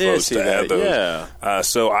screen those votes to add those. Yeah.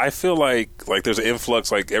 So I feel like there's an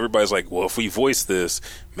influx. Like everybody's like, well, if we voice this,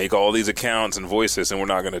 make all these accounts and voice this, and we're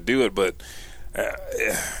not going to do it. But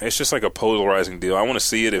it's just like a polarizing deal. I want to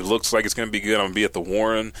see it. It looks like it's going to be good. I'm going to be at the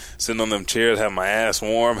Warren, sitting on them chairs, have my ass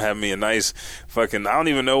warm, have me a nice fucking... I don't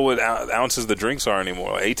even know what ounces the drinks are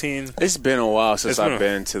anymore. Like 18? It's been a while since I've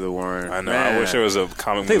been to the Warren. I know. Man. I wish there was a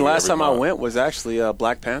comic movie. I think last time I went was actually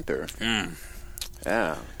Black Panther.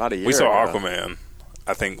 Yeah, about a year We saw ago. Aquaman,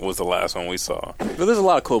 I think, was the last one we saw. But there's a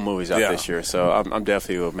lot of cool movies out this year, so I'm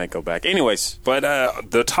definitely will make go back. Anyways. But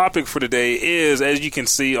the topic for today is, as you can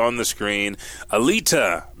see on the screen,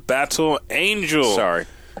 Alita, Battle Angel. Sorry.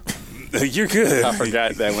 You're good. I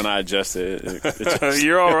forgot that when I adjusted it.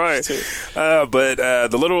 You're all right. But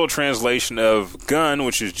the literal translation of gun,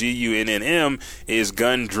 which is Gunnm, is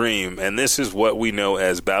Gun Dream. And this is what we know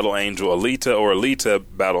as Battle Angel Alita or Alita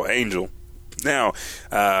Battle Angel. Now,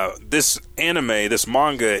 this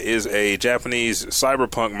manga is a Japanese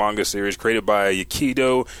cyberpunk manga series created by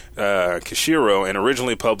Yukido Kishiro and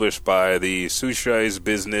originally published by the Sushai's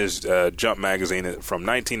Business Jump magazine from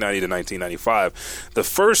 1990 to 1995. The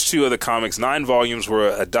first two of the comics, 9 volumes, were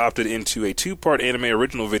adopted into a 2-part anime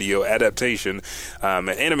original video adaptation, an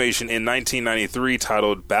animation in 1993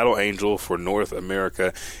 titled Battle Angel for North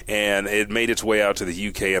America, and it made its way out to the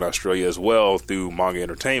UK and Australia as well through Manga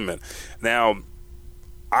Entertainment. Now,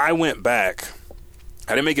 I went back.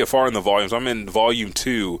 I didn't make it far in the volumes. I'm in volume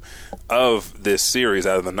 2 of this series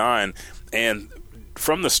out of the 9. And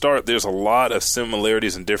from the start, there's a lot of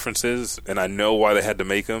similarities and differences, and I know why they had to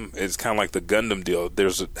make them. It's kind of like the Gundam deal.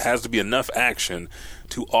 Has to be enough action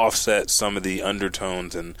to offset some of the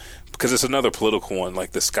undertones, and because it's another political one,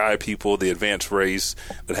 like the Sky people, the advanced race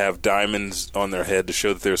that have diamonds on their head to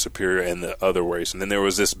show that they're superior, and the other race. And then there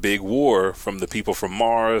was this big war from the people from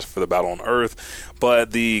Mars for the battle on Earth.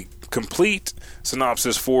 But the complete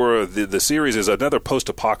synopsis for the series is another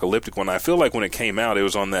post-apocalyptic one. I feel like when it came out, it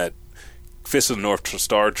was on that Fist of the North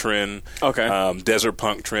Star trend, desert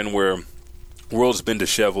punk trend where world's been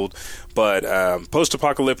disheveled, but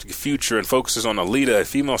post-apocalyptic future, and focuses on Alita, a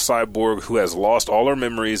female cyborg who has lost all her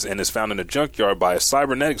memories and is found in a junkyard by a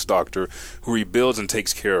cybernetics doctor who rebuilds and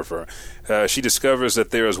takes care of her. She discovers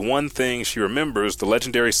that there is one thing she remembers, the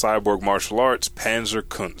legendary cyborg martial arts, Panzer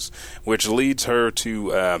Kunst, which leads her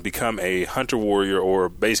to become a hunter warrior, or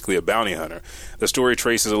basically a bounty hunter. The story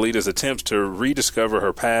traces Alita's attempts to rediscover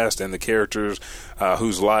her past and the characters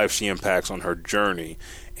whose lives she impacts on her journey.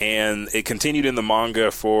 And it continued in the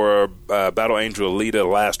manga for Battle Angel Alita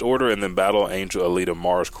Last Order, and then Battle Angel Alita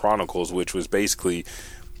Mars Chronicles, which was basically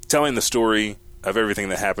telling the story of everything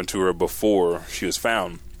that happened to her before she was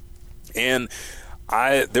found. And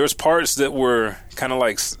there was parts that were kind of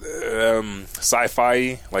like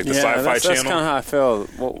sci-fi, like the Sci-Fi Channel. That's kind of how I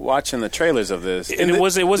felt watching the trailers of this. And it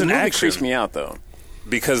wasn't the movie action. creeps me out, though.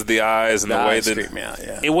 Because of the eyes and the way that creep me out,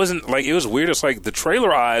 yeah. It wasn't like, it was weird. It's like the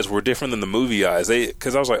trailer eyes were different than the movie eyes.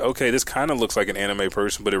 Because I was like, okay, this kind of looks like an anime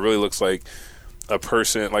person, but it really looks like a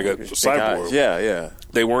person, like a cyborg. Eyes. Yeah.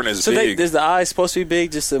 They weren't as so big. Is the eyes supposed to be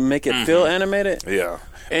big just to make it feel animated? Yeah.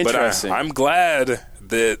 Interesting. But I'm glad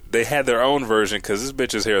that they had their own version, because this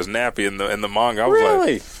bitch's hair is nappy in the manga. I was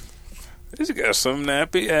really? like, this got some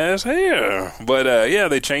nappy ass hair. But yeah,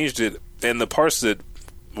 they changed it, and the parts that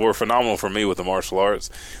were phenomenal for me with the martial arts,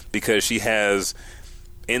 because she has,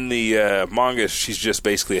 in the manga, she's just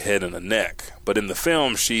basically a head and a neck, but in the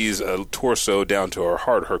film she's a torso down to her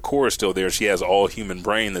heart. Her core is still there. She has all human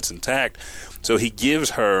brain that's intact. So he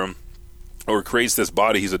gives her, or creates this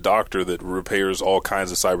body. He's a doctor that repairs all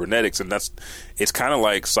kinds of cybernetics, and it's kind of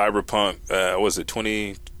like Cyberpunk. Was it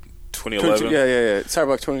 2011? Yeah.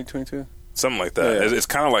 Cyberpunk 2022. Something like that. Yeah. It's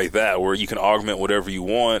kind of like that, where you can augment whatever you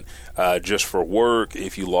want just for work,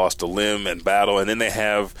 if you lost a limb in battle. And then they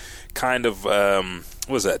have kind of, what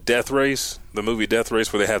was that, Death Race? The movie Death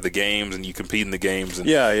Race, where they have the games and you compete in the games. And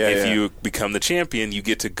if you become the champion, you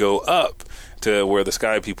get to go up to where the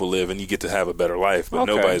Sky people live, and you get to have a better life. But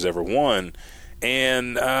nobody's ever won.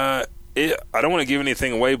 And I don't want to give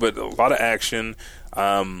anything away, but a lot of action.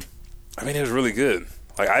 I mean, it was really good.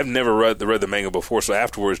 Like, I've never read the manga before, so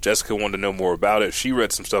afterwards, Jessica wanted to know more about it. She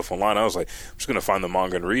read some stuff online. I was like, I'm just going to find the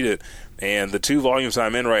manga and read it. And the 2 volumes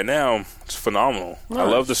I'm in right now, it's phenomenal. Nice. I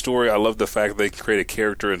love the story. I love the fact that they can create a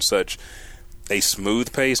character in such a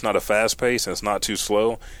smooth pace, not a fast pace, and it's not too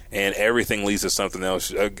slow. And everything leads to something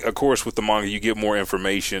else. Of course, with the manga, you get more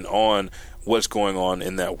information on what's going on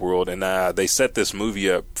in that world, and they set this movie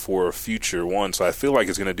up for a future one, so I feel like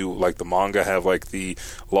it's going to do like the manga, have like the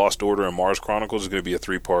Lost Order and Mars Chronicles. It's going to be a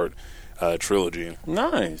 3-part trilogy.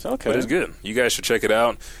 Nice. Okay, but it's good. You guys should check it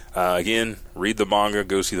out. Again, read the manga,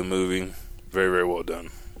 go see the movie. Very, very well done.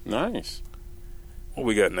 Nice. What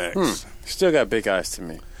we got next? Still got big eyes to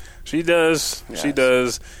me. She does. Yes. She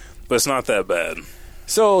does, but it's not that bad.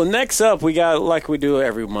 So next up, we got, like we do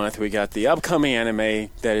every month, we got the upcoming anime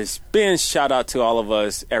that is being shout out to all of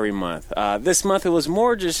us every month. This month it was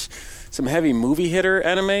more just some heavy movie hitter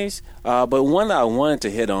animes, but one that I wanted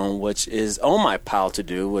to hit on, which is on my pile to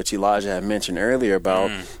do, which Elijah had mentioned earlier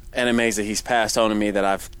about animes that he's passed on to me that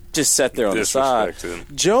I've just set there on the side.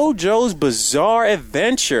 JoJo's Bizarre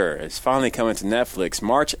Adventure is finally coming to Netflix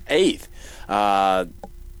March 8th.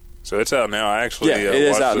 So it's out now. I actually it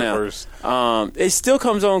is watched out it now. first. It still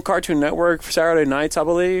comes on Cartoon Network for Saturday nights, I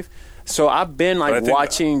believe. So I've been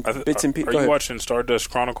watching bits and pieces. Are you watching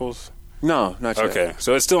Stardust Chronicles? No, not yet. Okay,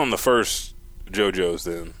 so it's still on the first JoJo's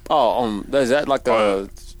then. Oh, is that like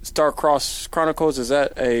the Star-Crossed Chronicles? Is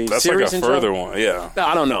that a that's series? That's like a further one, yeah.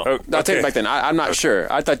 I don't know. Okay. I'll take it back then. I'm not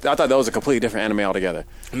sure. I thought that was a completely different anime altogether.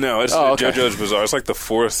 No, it's JoJo's Bizarre. It's like the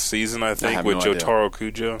 4th season, I think, with Jotaro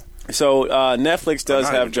Kujo. So Netflix does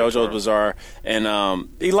have JoJo's Bizarre, and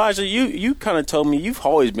Elijah, you kind of told me you've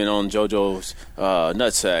always been on JoJo's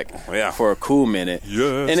Nutsack for a cool minute.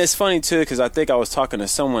 Yes. And it's funny too because I think I was talking to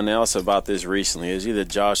someone else about this recently. It was either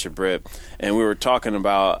Josh or Britt, and we were talking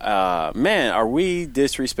about, man, are we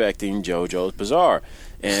disrespecting JoJo's Bizarre?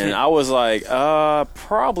 And I was like,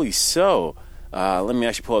 probably so. Let me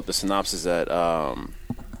actually pull up the synopsis that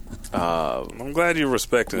I'm glad you're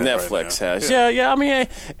respecting it. Netflix right now. has. Yeah. I mean,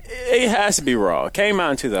 it has to be Raw. It came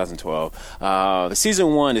out in 2012.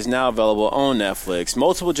 Season 1 is now available on Netflix.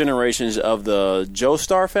 Multiple generations of the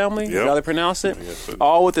Joestar family, is how they pronounce it,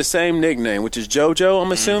 all with the same nickname, which is JoJo,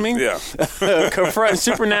 I'm assuming. Confronting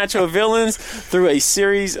supernatural villains through a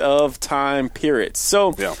series of time periods.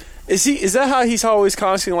 So, is that how he's always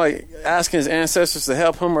constantly like asking his ancestors to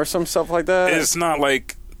help him or some stuff like that? It's not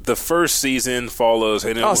like the first season follows.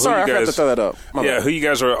 And I forgot to throw that up. Who you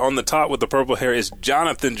guys are on the top with the purple hair is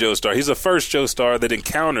Jonathan Joestar. He's the first Joestar that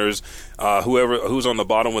encounters who's on the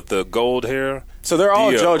bottom with the gold hair. So they're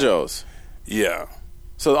all JoJos. Yeah.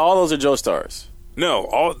 So all those are Joestars.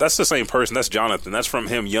 No, that's the same person. That's Jonathan. That's from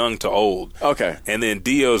him young to old. Okay. And then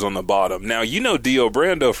Dio's on the bottom. Now, you know Dio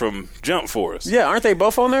Brando from Jump Force. Yeah, aren't they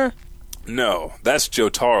both on there? No, that's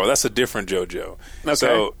Jotaro. That's a different JoJo. Okay.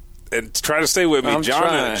 So, and try to stay with me. I'm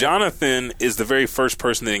trying. Jonathan is the very first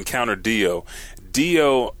person that encountered Dio.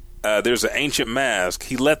 Dio, there's an ancient mask.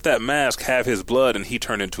 He let that mask have his blood, and he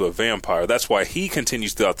turned into a vampire. That's why he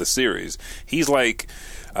continues throughout the series. He's like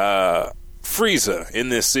Frieza in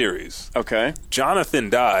this series. Okay. Jonathan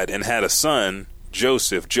died and had a son,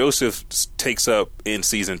 Joseph. Joseph takes up in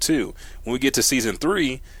season 2. When we get to season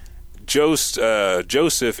 3,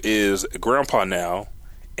 Joseph is grandpa now,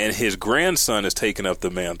 and his grandson is taking up the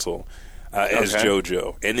mantle as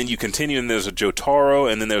JoJo. And then you continue, and there's a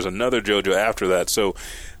Jotaro, and then there's another JoJo after that. So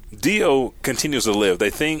Dio continues to live. They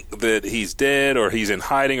think that he's dead or he's in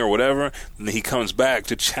hiding or whatever, and he comes back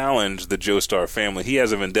to challenge the Joestar family. He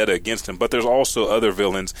has a vendetta against him, but there's also other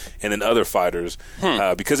villains and then other fighters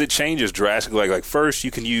because it changes drastically. Like first,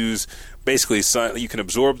 you can use basically you can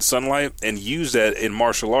absorb sunlight and use that in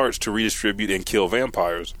martial arts to redistribute and kill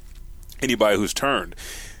vampires, anybody who's turned.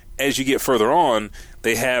 As you get further on,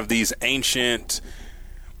 they have these ancient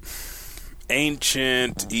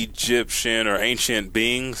Egyptian or ancient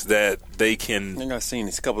beings that they can. I think I've seen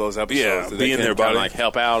a couple of those episodes. Yeah, that be in their body, like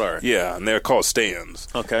help out or. Yeah, and they're called stands.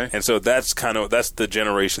 Okay, and so that's the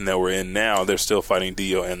generation that we're in now. They're still fighting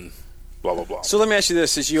Dio and blah blah blah. So let me ask you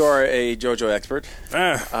this: since you are a JoJo expert,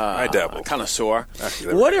 I dabble, connoisseur,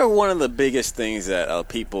 what are one of the biggest things that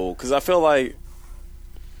people? Because I feel like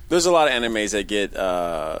there's a lot of animes that get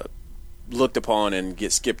looked upon and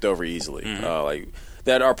get skipped over easily, like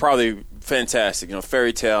that are probably fantastic. You know,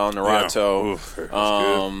 Fairy Tail, Naruto,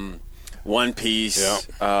 One Piece.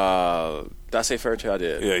 Did I say Fairy Tail? I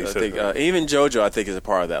did. Yeah, you said that. Even JoJo, I think, is a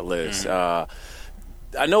part of that list. I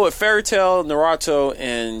know with Fairy Tail, Naruto,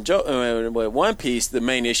 and One Piece, the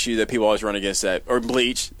main issue that people always run against or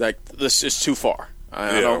Bleach, like this is too far.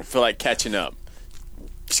 I don't feel like catching up.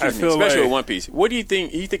 Especially with One Piece. What do you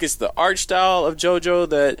think? You think it's the art style of JoJo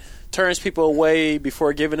that turns people away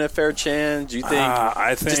before giving it a fair chance? Do you think,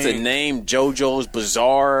 I think just the name JoJo's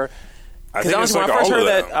bizarre? Because honestly, when I first heard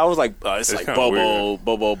that, I was like, it's like Bobo.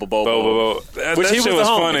 Which he was the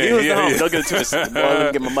homie. Funny. He was the homie. Don't get it twisted. Let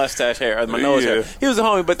me get my mustache hair, or my nose hair. He was the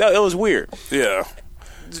homie, but it was weird. Yeah.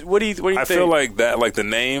 What do you think? I feel like that, like the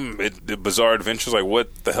name, the Bizarre Adventures, like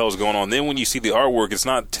what the hell is going on? Then when you see the artwork, it's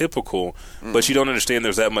not typical, but you don't understand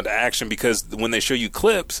there's that much action because when they show you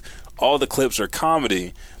clips, all the clips are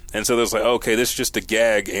comedy, and so there's like, okay, this is just a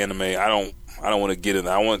gag anime. I don't want to get in.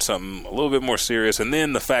 I want something a little bit more serious. And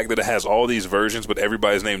then the fact that it has all these versions, but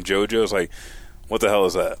everybody's named JoJo is like, what the hell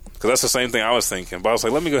is that? Because that's the same thing I was thinking. But I was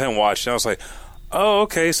like, let me go ahead and watch it. And I was like, oh,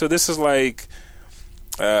 okay, so this is like.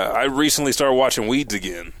 I recently started watching Weeds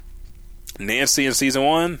again. Nancy in season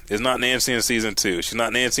 1 is not Nancy in season 2. She's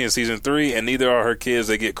not Nancy in season 3, and neither are her kids.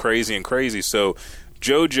 They get crazy and crazy. So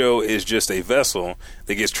JoJo is just a vessel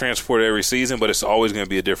that gets transported every season, but it's always going to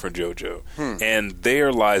be a different JoJo. And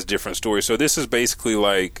there lies different stories. So this is basically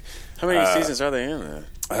like... How many seasons are they in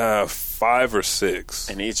there? 5 or 6.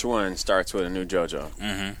 And each one starts with a new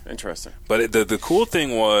JoJo. Interesting. But the cool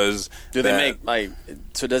thing was... Do they make, like...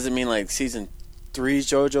 So does it mean, like, season 3's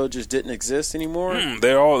JoJo just didn't exist anymore?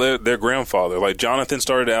 They're all their grandfather. Like Jonathan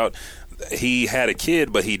started out, he had a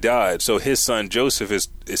kid, but he died. So his son Joseph is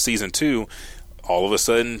season 2. All of a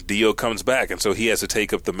sudden, Dio comes back, and so he has to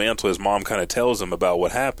take up the mantle. His mom kind of tells him about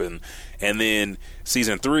what happened, and then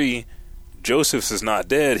season 3, Joseph is not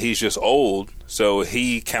dead. He's just old, so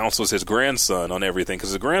he counsels his grandson on everything because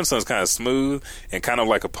his grandson's kind of smooth and kind of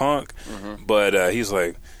like a punk, but he's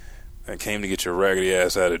like, I came to get your raggedy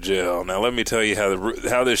ass out of jail. Now let me tell you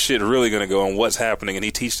how this shit really going to go and what's happening. And he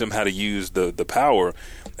teaches them how to use the power.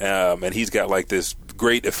 And he's got like this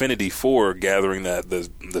great affinity for gathering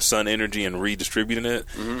the sun energy and redistributing it.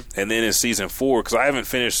 And then in season 4, because I haven't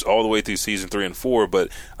finished all the way through season 3 and 4, but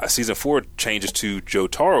season 4 changes to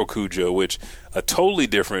Jotaro Kujo, which a totally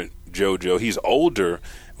different JoJo. He's older,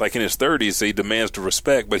 like in his 30s, so he demands the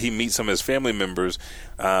respect, but he meets some of his family members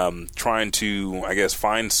trying to, I guess,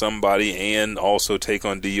 find somebody and also take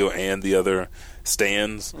on Dio and the other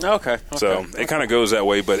stands. Okay. So it kind of goes that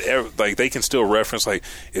way, but like they can still reference, like,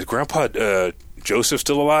 is Grandpa Joseph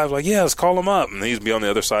still alive? Like, yeah, let's call him up. And he's be on the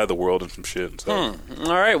other side of the world and some shit. So. All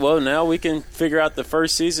right, well, now we can figure out the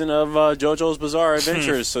first season of JoJo's Bizarre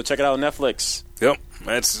Adventures, so check it out on Netflix. Yep,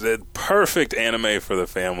 that's a perfect anime for the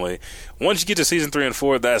family. Once you get to season 3 and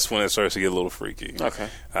 4, that's when it starts to get a little freaky. Okay.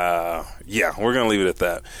 Yeah, we're going to leave it at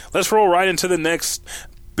that. Let's roll right into the next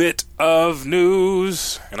bit of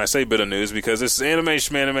news. And I say bit of news because this is Anime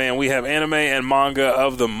Shmanime, and we have anime and manga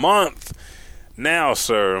of the month. Now,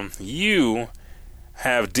 sir, you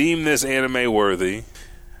have deemed this anime worthy.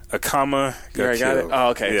 Akama got got it? Oh,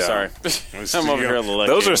 okay. Yeah. Sorry. I'm over here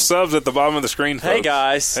looking. Those are subs at the bottom of the screen, folks. Hey,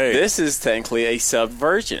 guys. Hey. This is technically a sub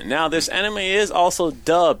version. Now, this anime is also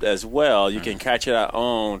dubbed as well. You can catch it out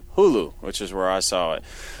on Hulu, which is where I saw it.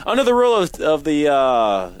 Under the rule of the...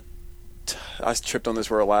 I tripped on this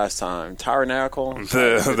word last time. Tyrannical?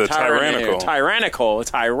 The tyrannical.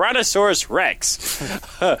 Tyrannosaurus Rex.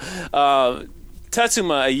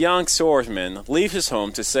 Tatsuma, a young swordsman, leaves his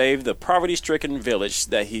home to save the poverty-stricken village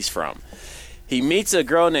that he's from. He meets a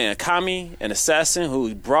girl named Akami, an assassin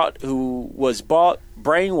who was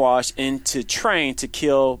brainwashed into trained to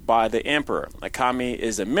kill by the Emperor. Akami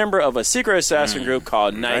is a member of a secret assassin group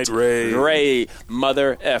called Night Ray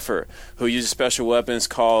Mother Effer, who uses special weapons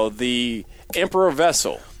called the Emperor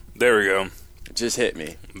Vessel. There we go. Just hit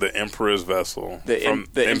me. The Emperor's Vessel. The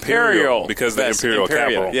Imperial. Because the Imperial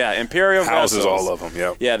capital. Yeah, Imperial houses vessels. all of them,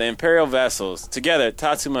 yep. Yeah, the Imperial vessels. Together,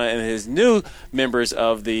 Tatsuma and his new members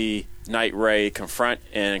of the Night Ray confront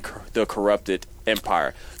the corrupted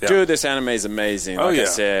empire. Yep. Dude, this anime is amazing. Like I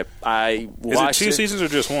said, I watched it. Is it 2 seasons or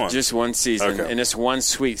just one? Just one season. Okay. And it's one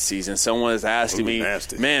sweet season. Someone is asking me,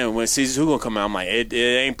 nasty. Man, when season 2 going to come out? I'm like,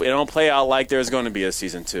 it don't play out like there's going to be a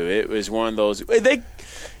season 2. It was one of those...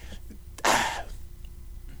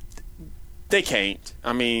 They can't.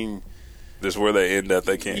 I mean... This is where they end up.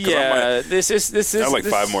 They can't. Yeah, this is... I like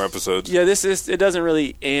 5 more episodes. Yeah, it doesn't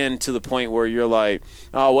really end to the point where you're like,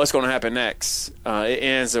 oh, what's going to happen next? It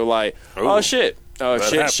ends, they're like, oh, shit.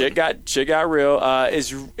 Shit got real.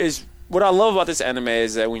 Is what I love about this anime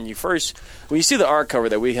is that when you see the art cover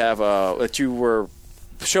that we have, that you were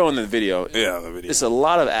showing in the video. Yeah, the video. It's a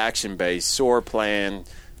lot of action-based, sword playing,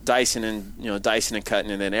 dicing and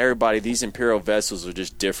cutting, and then these Imperial vessels are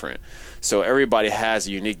just different. So everybody has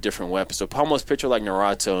a unique, different weapon. So almost picture like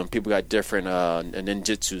Naruto, and people got different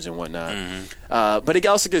ninjutsus and whatnot. Mm-hmm. But it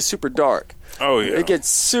also gets super dark. Oh, yeah. It gets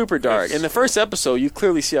super dark. In the first episode, you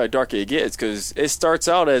clearly see how dark it gets because it starts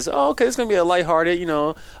out as, okay, it's going to be a lighthearted,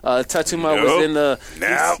 Tatsuma was in the...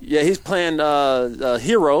 He's playing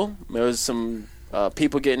hero. There was some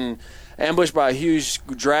people getting... ambushed by a huge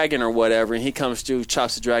dragon or whatever, and he comes through,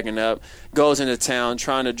 chops the dragon up, goes into town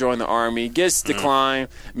trying to join the army, gets declined,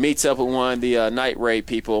 meets up with one of the Night Ray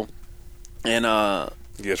people, and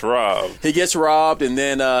he gets robbed. He gets robbed, and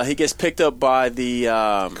then he gets picked up by the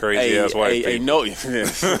crazy-ass white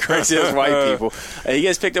people. Crazy-ass white people. He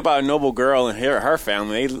gets picked up by a noble girl and her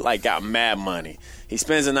family. They got mad money. He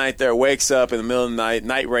spends the night there, wakes up in the middle of the night,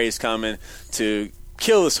 Night Ray's coming to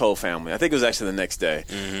kill his whole family. I think it was actually the next day.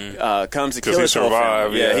 Mm-hmm. Comes to kill his whole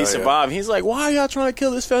family. Yeah, he survived. He's like, why are y'all trying to kill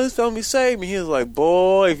this family? This family saved me. He was like,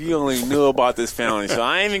 boy, if you only knew about this family. So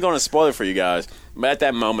I ain't even going to spoil it for you guys. But at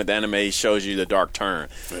that moment, the anime shows you the dark turn.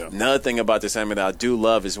 Yeah. Another thing about this anime that I do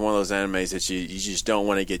love is one of those animes that you just don't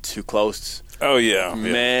want to get too close. Oh, yeah.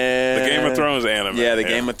 Man. The Game of Thrones anime. Yeah, the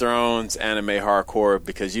Game of Thrones anime hardcore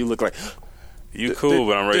because you look like... You cool,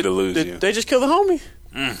 but I'm ready to lose you. They just killed the homie.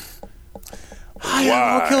 I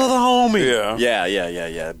am kill the homie.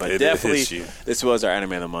 Yeah. But definitely, this was our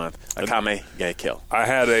anime of the month. Akame got killed. I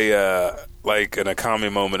had an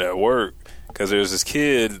Akame moment at work because there's this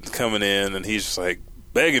kid coming in and he's just like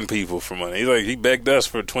begging people for money. He begged us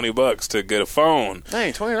for $20 to get a phone.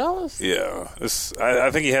 Dang, $20? Yeah, I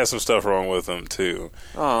think he has some stuff wrong with him too.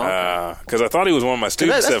 Oh, okay. Because I thought he was one of my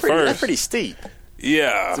students at first. That's pretty steep.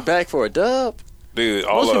 Yeah, it's a bag for a dub, dude.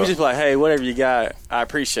 Most people just be like, "Hey, whatever you got, I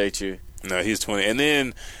appreciate you." No, he's 20, and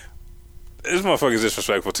then this motherfucker's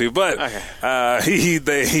disrespectful too. But this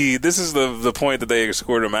is the point that they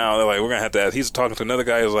escorted him out. They're like, we're gonna have to ask. He's talking to another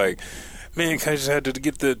guy who's like, man, I just had to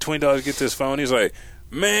get the $20 to get this phone. He's like,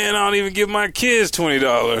 man, I don't even give my kids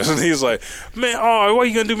 $20. And he's like, man, why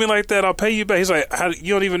you gonna do me like that? I'll pay you back. He's like,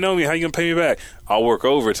 you don't even know me. How you gonna pay me back? I'll work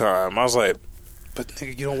overtime. I was like, but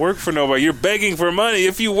nigga, you don't work for nobody. You're begging for money.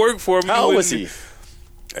 If you work for me, how old was he?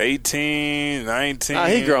 18, 19.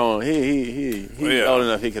 He grown. He old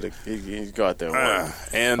enough. He could go out there and work.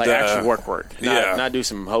 And like actually work. Not do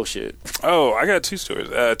some hoe shit. Oh, I got two stories.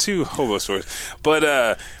 Two hobo stories.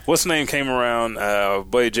 But what's the name came around?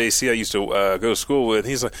 Buddy JC I used to go to school with.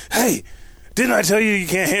 He's like, hey, didn't I tell you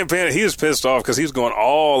can't hand panhandle? He was pissed off because he was going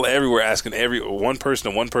everywhere asking one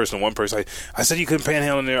person. I said you couldn't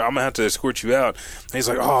panhandle in there. I'm gonna have to escort you out. And he's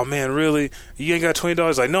like, oh man, really? You ain't got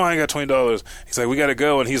 $20? Like, no, I ain't got $20. He's like, we gotta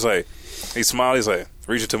go. And he's like, he smiled. He's like,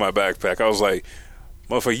 reach into my backpack. I was like,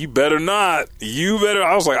 motherfucker, you better not. You better.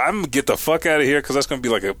 I was like, I'm gonna get the fuck out of here because that's gonna be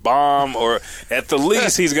like a bomb, or at the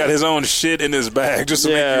least he's got his own shit in his bag just to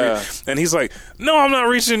make you. And he's like, no, I'm not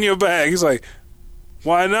reaching in your bag. He's like,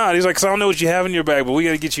 why not? He's like, because I don't know what you have in your bag, but we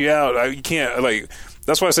got to get you out. You can't, like,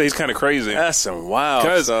 that's why I say he's kind of crazy. That's some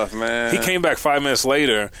wild stuff, man. He came back 5 minutes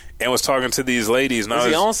later and was talking to these ladies. Is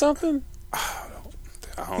he on something? I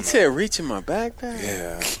don't know. He said, reach in my backpack?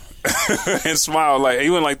 Yeah. And smiled. Like, he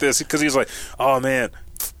went like this because he was like, oh, man,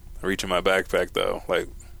 reach in my backpack, though. Like,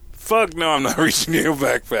 fuck no, I'm not reaching in your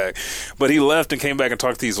backpack. But he left and came back and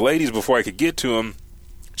talked to these ladies before I could get to him.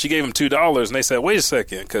 She gave him $2, and they said, wait a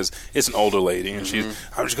second, because it's an older lady, and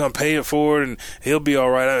I'm just going to pay it for it, and he'll be all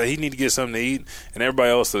right. He need to get something to eat. And everybody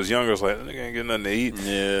else, those younger, was like, I ain't get nothing to eat.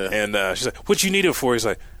 Yeah. And she's like, what you need it for? He's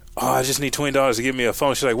like, oh, I just need $20 to give me a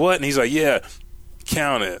phone. She's like, what? And he's like, yeah,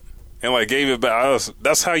 count it. And, like, gave it back.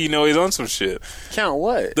 That's how you know he's on some shit. Count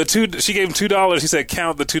what? She gave him $2. He said,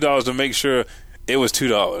 count the $2 to make sure it was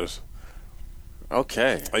 $2.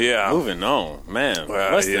 Okay. Yeah. Moving on. Man.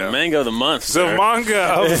 What's the manga of the month, sir? The manga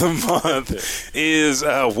of the month is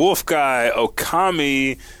Wolf Guy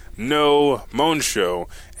Okami no Monsho.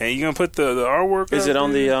 And you going to put the artwork Is it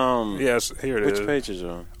on the... Yes, here it is. Which page is it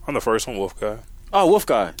on? On the first one, Wolf Guy. Oh, Wolf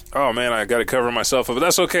Guy. Oh, man, I got to cover myself up. But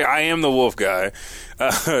that's okay. I am the Wolf Guy.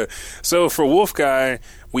 So for Wolf Guy,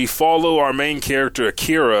 we follow our main character,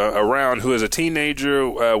 Akira, around, who is a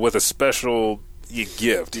teenager with a special...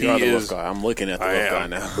 gift. You are the wolf guy. I'm looking at the wolf guy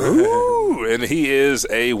now. Ooh, and he is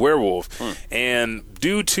a werewolf. And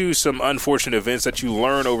due to some unfortunate events that you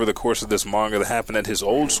learn over the course of this manga that happened at his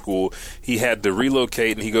old school, he had to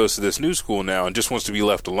relocate, and he goes to this new school now and just wants to be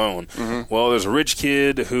left alone. Well, there's a rich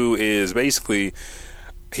kid who is basically,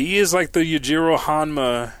 he is like the Yujiro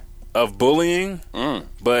Hanma of bullying,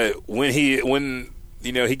 but when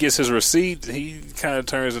he gets his receipt, he kind of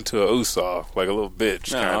turns into a Usopp, like a little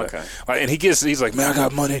bitch. Oh, okay. And he's like, man, I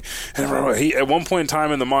got money. And he, at one point in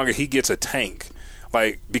time in the manga, he gets a tank.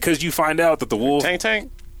 Like, because you find out that the wolf...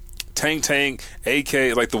 Tank,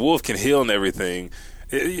 AK, like the wolf can heal and everything.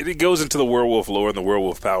 It goes into the werewolf lore and the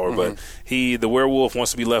werewolf power, but the werewolf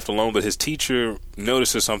wants to be left alone, but his teacher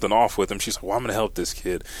notices something off with him. She's like, well, I'm going to help this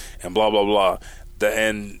kid, and blah, blah, blah.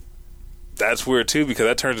 And that's weird too, because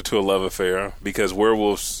that turns into a love affair, because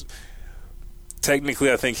werewolves,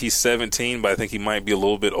 technically I think he's 17, but I think he might be a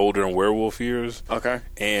little bit older in werewolf years. Okay.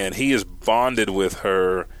 And he is bonded with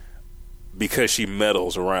her because she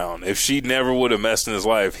meddles around. If she never would have messed in his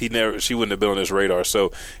life, she wouldn't have been on his radar.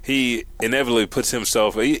 So he inevitably puts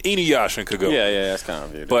himself, Inuyasha could go. Yeah, that's kind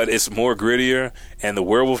of weird. But it's more grittier, and the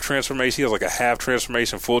werewolf transformation, he has like a half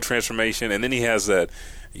transformation, full transformation, and then he has that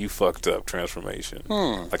you fucked up transformation.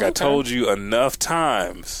 I told you enough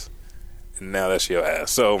times, and now that's your ass.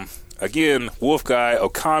 So again, Wolf Guy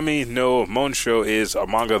Okami no Monsho is our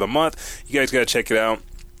manga of the month. You guys gotta check it out.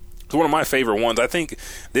 It's one of my favorite ones. I think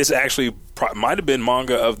this actually might have been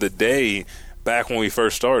manga of the day back when we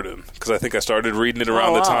first started, because I think I started reading it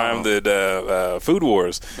around the time that Food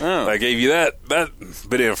Wars. I gave you that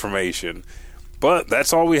bit of information. But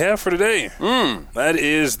that's all we have for today. That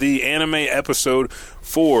is the anime episode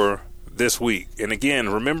for this week. And again,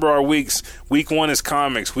 remember our weeks. Week 1 is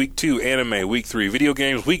comics. Week 2, anime. Week 3, video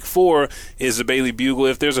games. Week 4 is the Bailey Bugle.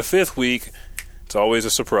 If there's a 5th week, it's always a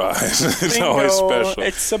surprise. It's bingo. Always special.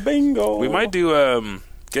 It's a bingo. We might do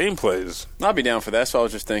gameplays. I'll be down for that. So I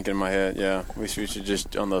was just thinking in my head, yeah, we should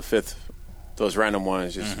just, on the 5th, those random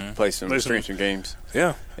ones, just play some games.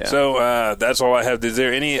 Yeah. So that's all I have. Is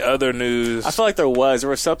there any other news? I feel like there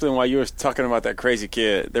was something while you were talking about that crazy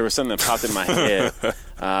kid. There was something that popped in my head,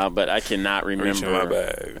 but I cannot remember. Reaching my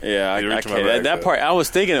bag. Yeah, I can't. That part, I was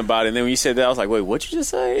thinking about it, and then when you said that, I was like, wait, what'd you just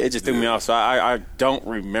say? It just threw me off. So I don't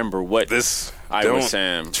remember what this.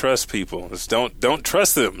 Don't trust people. Just don't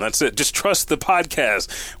trust them. That's it. Just trust the podcast.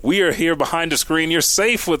 We are here behind the screen. You're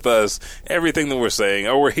safe with us. Everything that we're saying,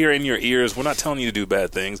 or we're here in your ears. We're not telling you to do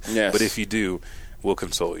bad things. Yes. But if you do, we'll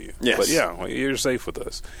console you. Yes. But yeah, you're safe with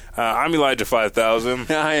us. I'm Elijah 5000.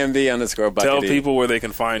 I am the_Buckety. Tell people where they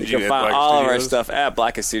can find you. You can find all of our stuff at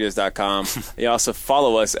blackeststudios.com. You also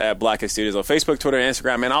follow us at Blackest Studios on Facebook, Twitter, and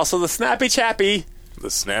Instagram, and also the Snappy Chappy. The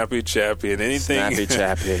Snappy Chappy, and anything Snappy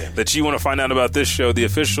Chappy. that you want to find out about this show, the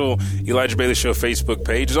official Elijah Bailey Show Facebook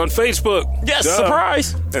page is on Facebook. Yes, Duh.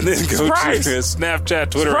 surprise. And then go Surprise. to Snapchat,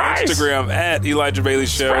 Twitter, Surprise. Instagram at Elijah Bailey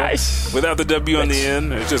Show. Surprise. Without the W on the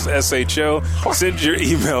end, it's just SHO. Send your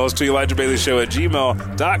emails to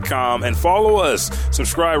ElijahBaileyShow@gmail.com and follow us.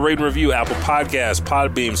 Subscribe, rate, and review Apple Podcasts,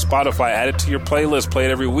 Podbeam, Spotify. Add it to your playlist. Play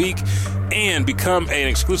it every week. And become an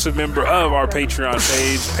exclusive member of our Patreon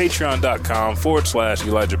page,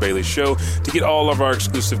 patreon.com/Elijah Bailey Show, to get all of our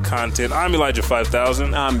exclusive content. I'm Elijah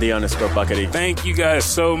 5000. I'm the _Buckety. Thank you guys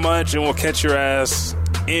so much, and we'll catch your ass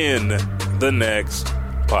in the next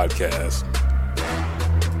podcast.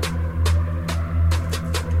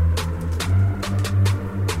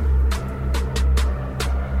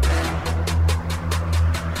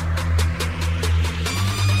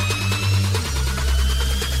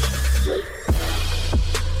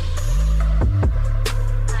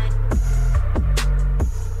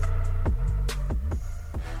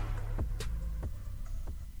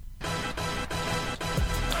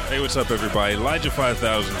 Hey, what's up, everybody? Elijah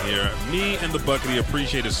 5000 here. Me and the Buckety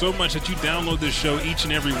appreciate it so much that you download this show each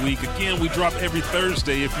and every week. Again, we drop every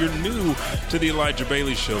Thursday. If you're new to the Elijah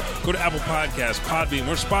Bailey Show, go to Apple Podcasts, Podbeam,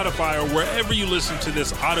 or Spotify, or wherever you listen to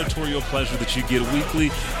this auditorial pleasure that you get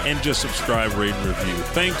weekly, and just subscribe, rate, and review.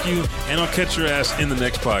 Thank you, and I'll catch your ass in the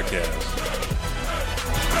next podcast.